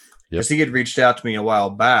this. Because he had reached out to me a while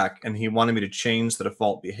back, and he wanted me to change the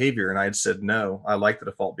default behavior, and I had said, no, I like the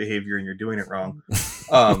default behavior, and you're doing it wrong.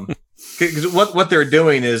 Because what they're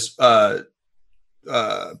doing is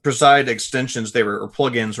Preside extensions, or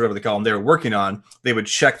plugins, whatever they call them, they were working on, they would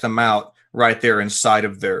check them out right there inside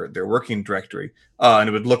of their working directory. And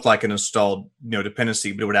it would look like an installed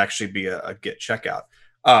dependency, but it would actually be a Git checkout.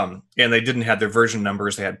 And they didn't have their version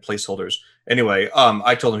numbers, they had placeholders. Anyway,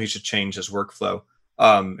 I told him he should change his workflow.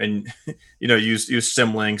 And use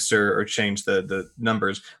symlinks or change the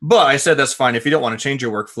numbers. But I said that's fine. If you don't want to change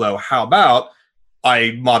your workflow, how about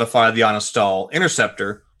I modify the uninstall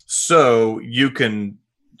interceptor so you can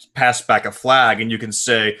pass back a flag and you can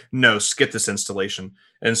say, no, skip this installation.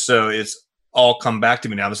 And so it's all come back to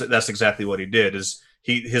me now. That's exactly what he did. Is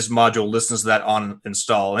his module listens to that on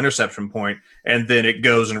install interception point, and then it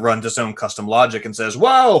goes and runs its own custom logic and says,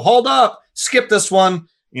 whoa, hold up, skip this one.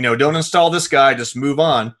 Don't install this guy, just move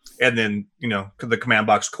on. And then, the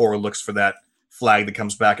CommandBox core looks for that flag that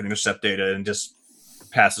comes back in intercept data and just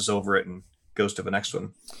passes over it and goes to the next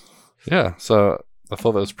one. Yeah, so I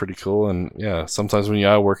thought that was pretty cool. And yeah, sometimes when you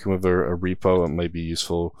are working with a repo, it may be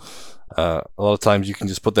useful A lot of times you can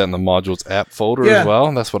just put that in the modules app folder as well.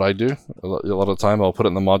 And that's what I do. A lot of the time I'll put it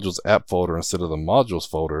in the modules app folder instead of the modules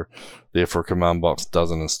folder. Therefore, command box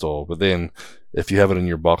doesn't install. But then if you have it in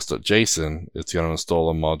your box.json, it's going to install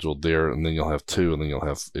a module there, and then you'll have two, and then you'll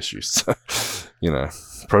have issues.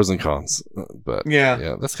 Pros and cons. But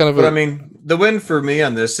yeah, that's kind of But I mean, the win for me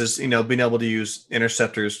on this is, being able to use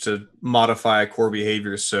interceptors to modify core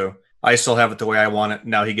behaviors. So I still have it the way I want it.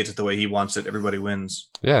 Now he gets it the way he wants it. Everybody wins.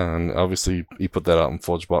 Yeah, and obviously he put that out in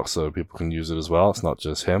ForgeBox so people can use it as well. It's not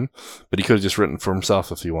just him, but he could have just written for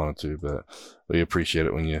himself if he wanted to. But we appreciate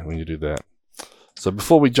it when you do that. So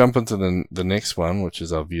before we jump into the next one, which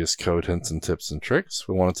is our VS Code hints and tips and tricks,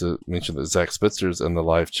 we wanted to mention that Zach Spitzer's in the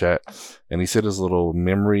live chat, and he said his little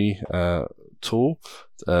memory tool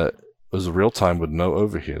was real time with no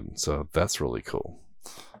overhead. So that's really cool.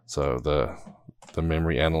 So the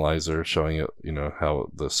memory analyzer showing it,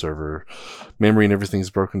 how the server memory and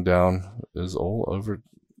everything's broken down is all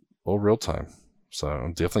real time. So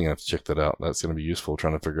I'm definitely gonna have to check that out. That's gonna be useful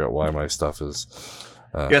trying to figure out why my stuff is.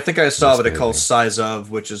 I think I saw what it calls size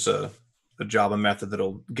of, which is a Java method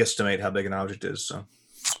that'll guesstimate how big an object is. So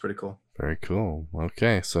it's pretty cool. Very cool.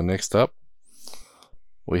 Okay, so next up,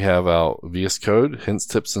 we have our VS Code hints,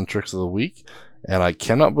 tips, and tricks of the week, and I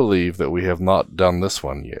cannot believe that we have not done this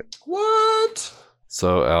one yet. What?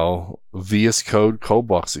 So our VS Code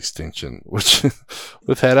ColdBox extension, which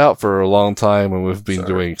we've had out for a long time, and we've been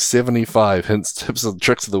doing 75 hints, tips, and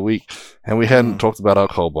tricks of the week, and we hadn't talked about our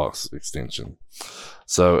ColdBox extension.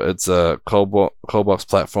 So it's a ColdBox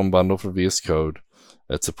platform bundle for VS Code.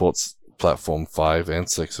 It supports platform 5 and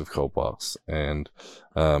 6 of ColdBox. And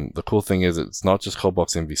the cool thing is it's not just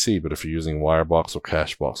ColdBox MVC, but if you're using Wirebox or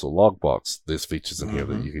Cachebox or Logbox, there's features in here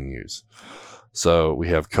that you can use. So we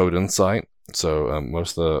have Code Insight. So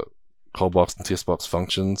most of the ColdBox and TSBox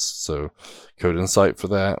functions. So Code Insight for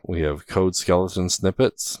that. We have Code Skeleton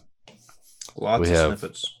Snippets. Lots of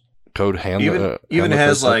snippets. Code handler even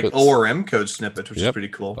has like ORM code snippets, which is pretty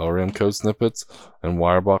cool. ORM code snippets and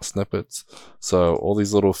Wirebox snippets. So all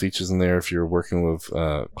these little features in there. If you're working with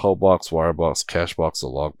ColdBox, Wirebox, Cachebox,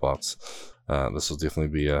 or Logbox, this will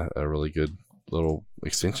definitely be a really good little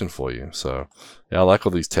extension for you. So yeah, I like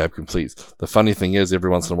all these tab completes. The funny thing is, every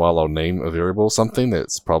once in a while I'll name a variable something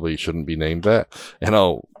that's probably shouldn't be named that, and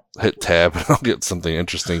I'll hit tab and I'll get something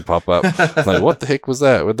interesting pop up. I'm like, what the heck was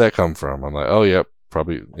that? Where'd that come from? I'm like, oh yep.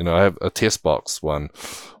 Probably, I have a TSBox one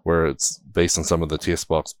where it's based on some of the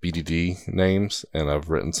TSBox BDD names, and I've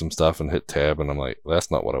written some stuff and hit tab, and I'm like, that's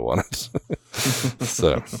not what I wanted.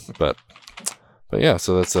 So, but yeah,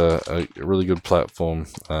 so that's a really good platform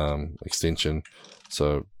extension.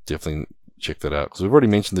 So definitely check that out, because we've already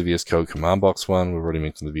mentioned the VS Code command box one, we've already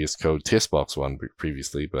mentioned the VS Code TSBox one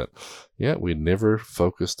previously, but yeah, we never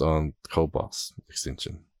focused on ColdBox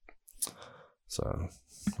extension. So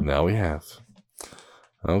now we have.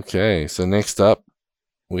 Okay, so next up,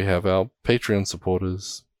 we have our Patreon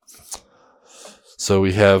supporters. So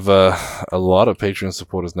we have a lot of Patreon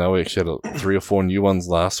supporters now. We actually had 3 or 4 new ones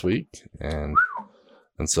last week, and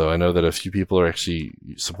so I know that a few people are actually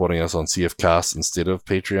supporting us on CFcast instead of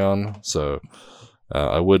Patreon. So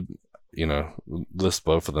I would, list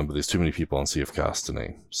both of them, but there's too many people on CFcast to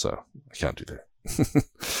name, so I can't do that.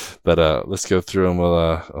 But let's go through them.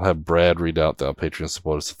 I'll have Brad read out our Patreon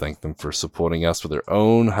supporters to thank them for supporting us with their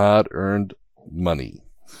own hard-earned money.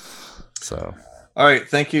 So, all right,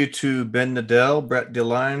 thank you to Ben Nadell, Brett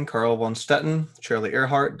DeLine, Carl von Stetten, Charlie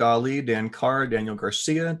Earhart, Dali, Dan Carr, Daniel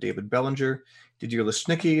Garcia, David Bellinger, Didier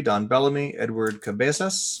Lesnicki, Don Bellamy, Edward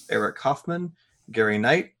Cabezas, Eric Hoffman, Gary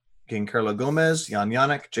Knight, Giancarlo Gomez, Jan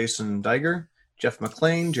Yannick, Jason Diger, Jeff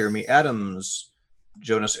McLean, Jeremy Adams,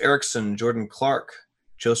 Jonas Erickson, Jordan Clark,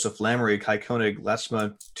 Joseph Lamry, Kai Koenig,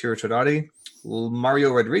 Latsma Tiratodati,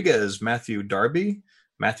 Mario Rodriguez, Matthew Darby,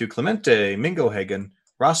 Matthew Clemente, Mingo Hagen,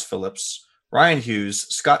 Ross Phillips, Ryan Hughes,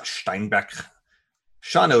 Scott Steinbeck,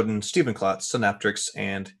 Sean Oden, Stephen Klotz, Synaptrix,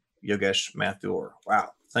 and Yogesh Mathur.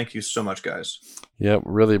 Wow. Thank you so much, guys. Yep,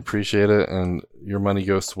 really appreciate it. And your money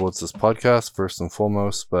goes towards this podcast first and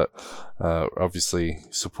foremost, but obviously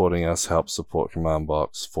supporting us helps support Command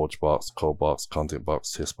Box, ForgeBox, ColdBox, Content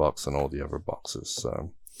Box, TestBox, and all the other boxes.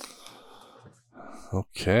 So,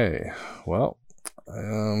 okay. Well,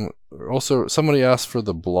 also somebody asked for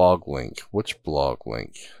the blog link. Which blog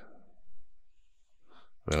link?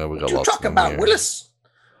 I know we got lots of them about here. Willis?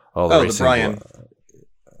 Oh, the Brian.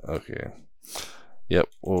 Okay. Yep,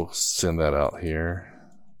 we'll send that out here.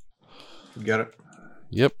 You got it?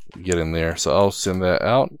 Yep, get in there. So I'll send that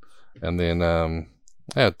out. And then,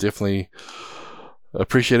 definitely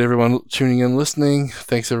appreciate everyone tuning in, listening.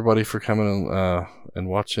 Thanks, everybody, for coming and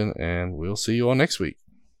watching. And we'll see you all next week.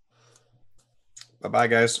 Bye-bye,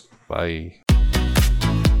 guys. Bye.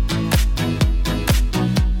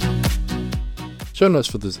 Show notes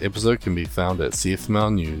for this episode can be found at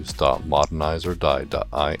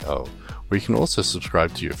cfmlnews.modernizeordie.io, where you can also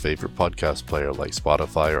subscribe to your favorite podcast player like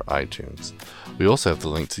Spotify or iTunes. We also have the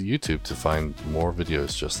link to YouTube to find more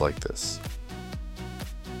videos just like this.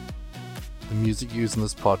 The music used in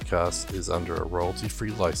this podcast is under a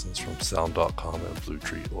royalty-free license from Sound.com and Blue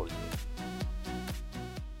Tree Audio.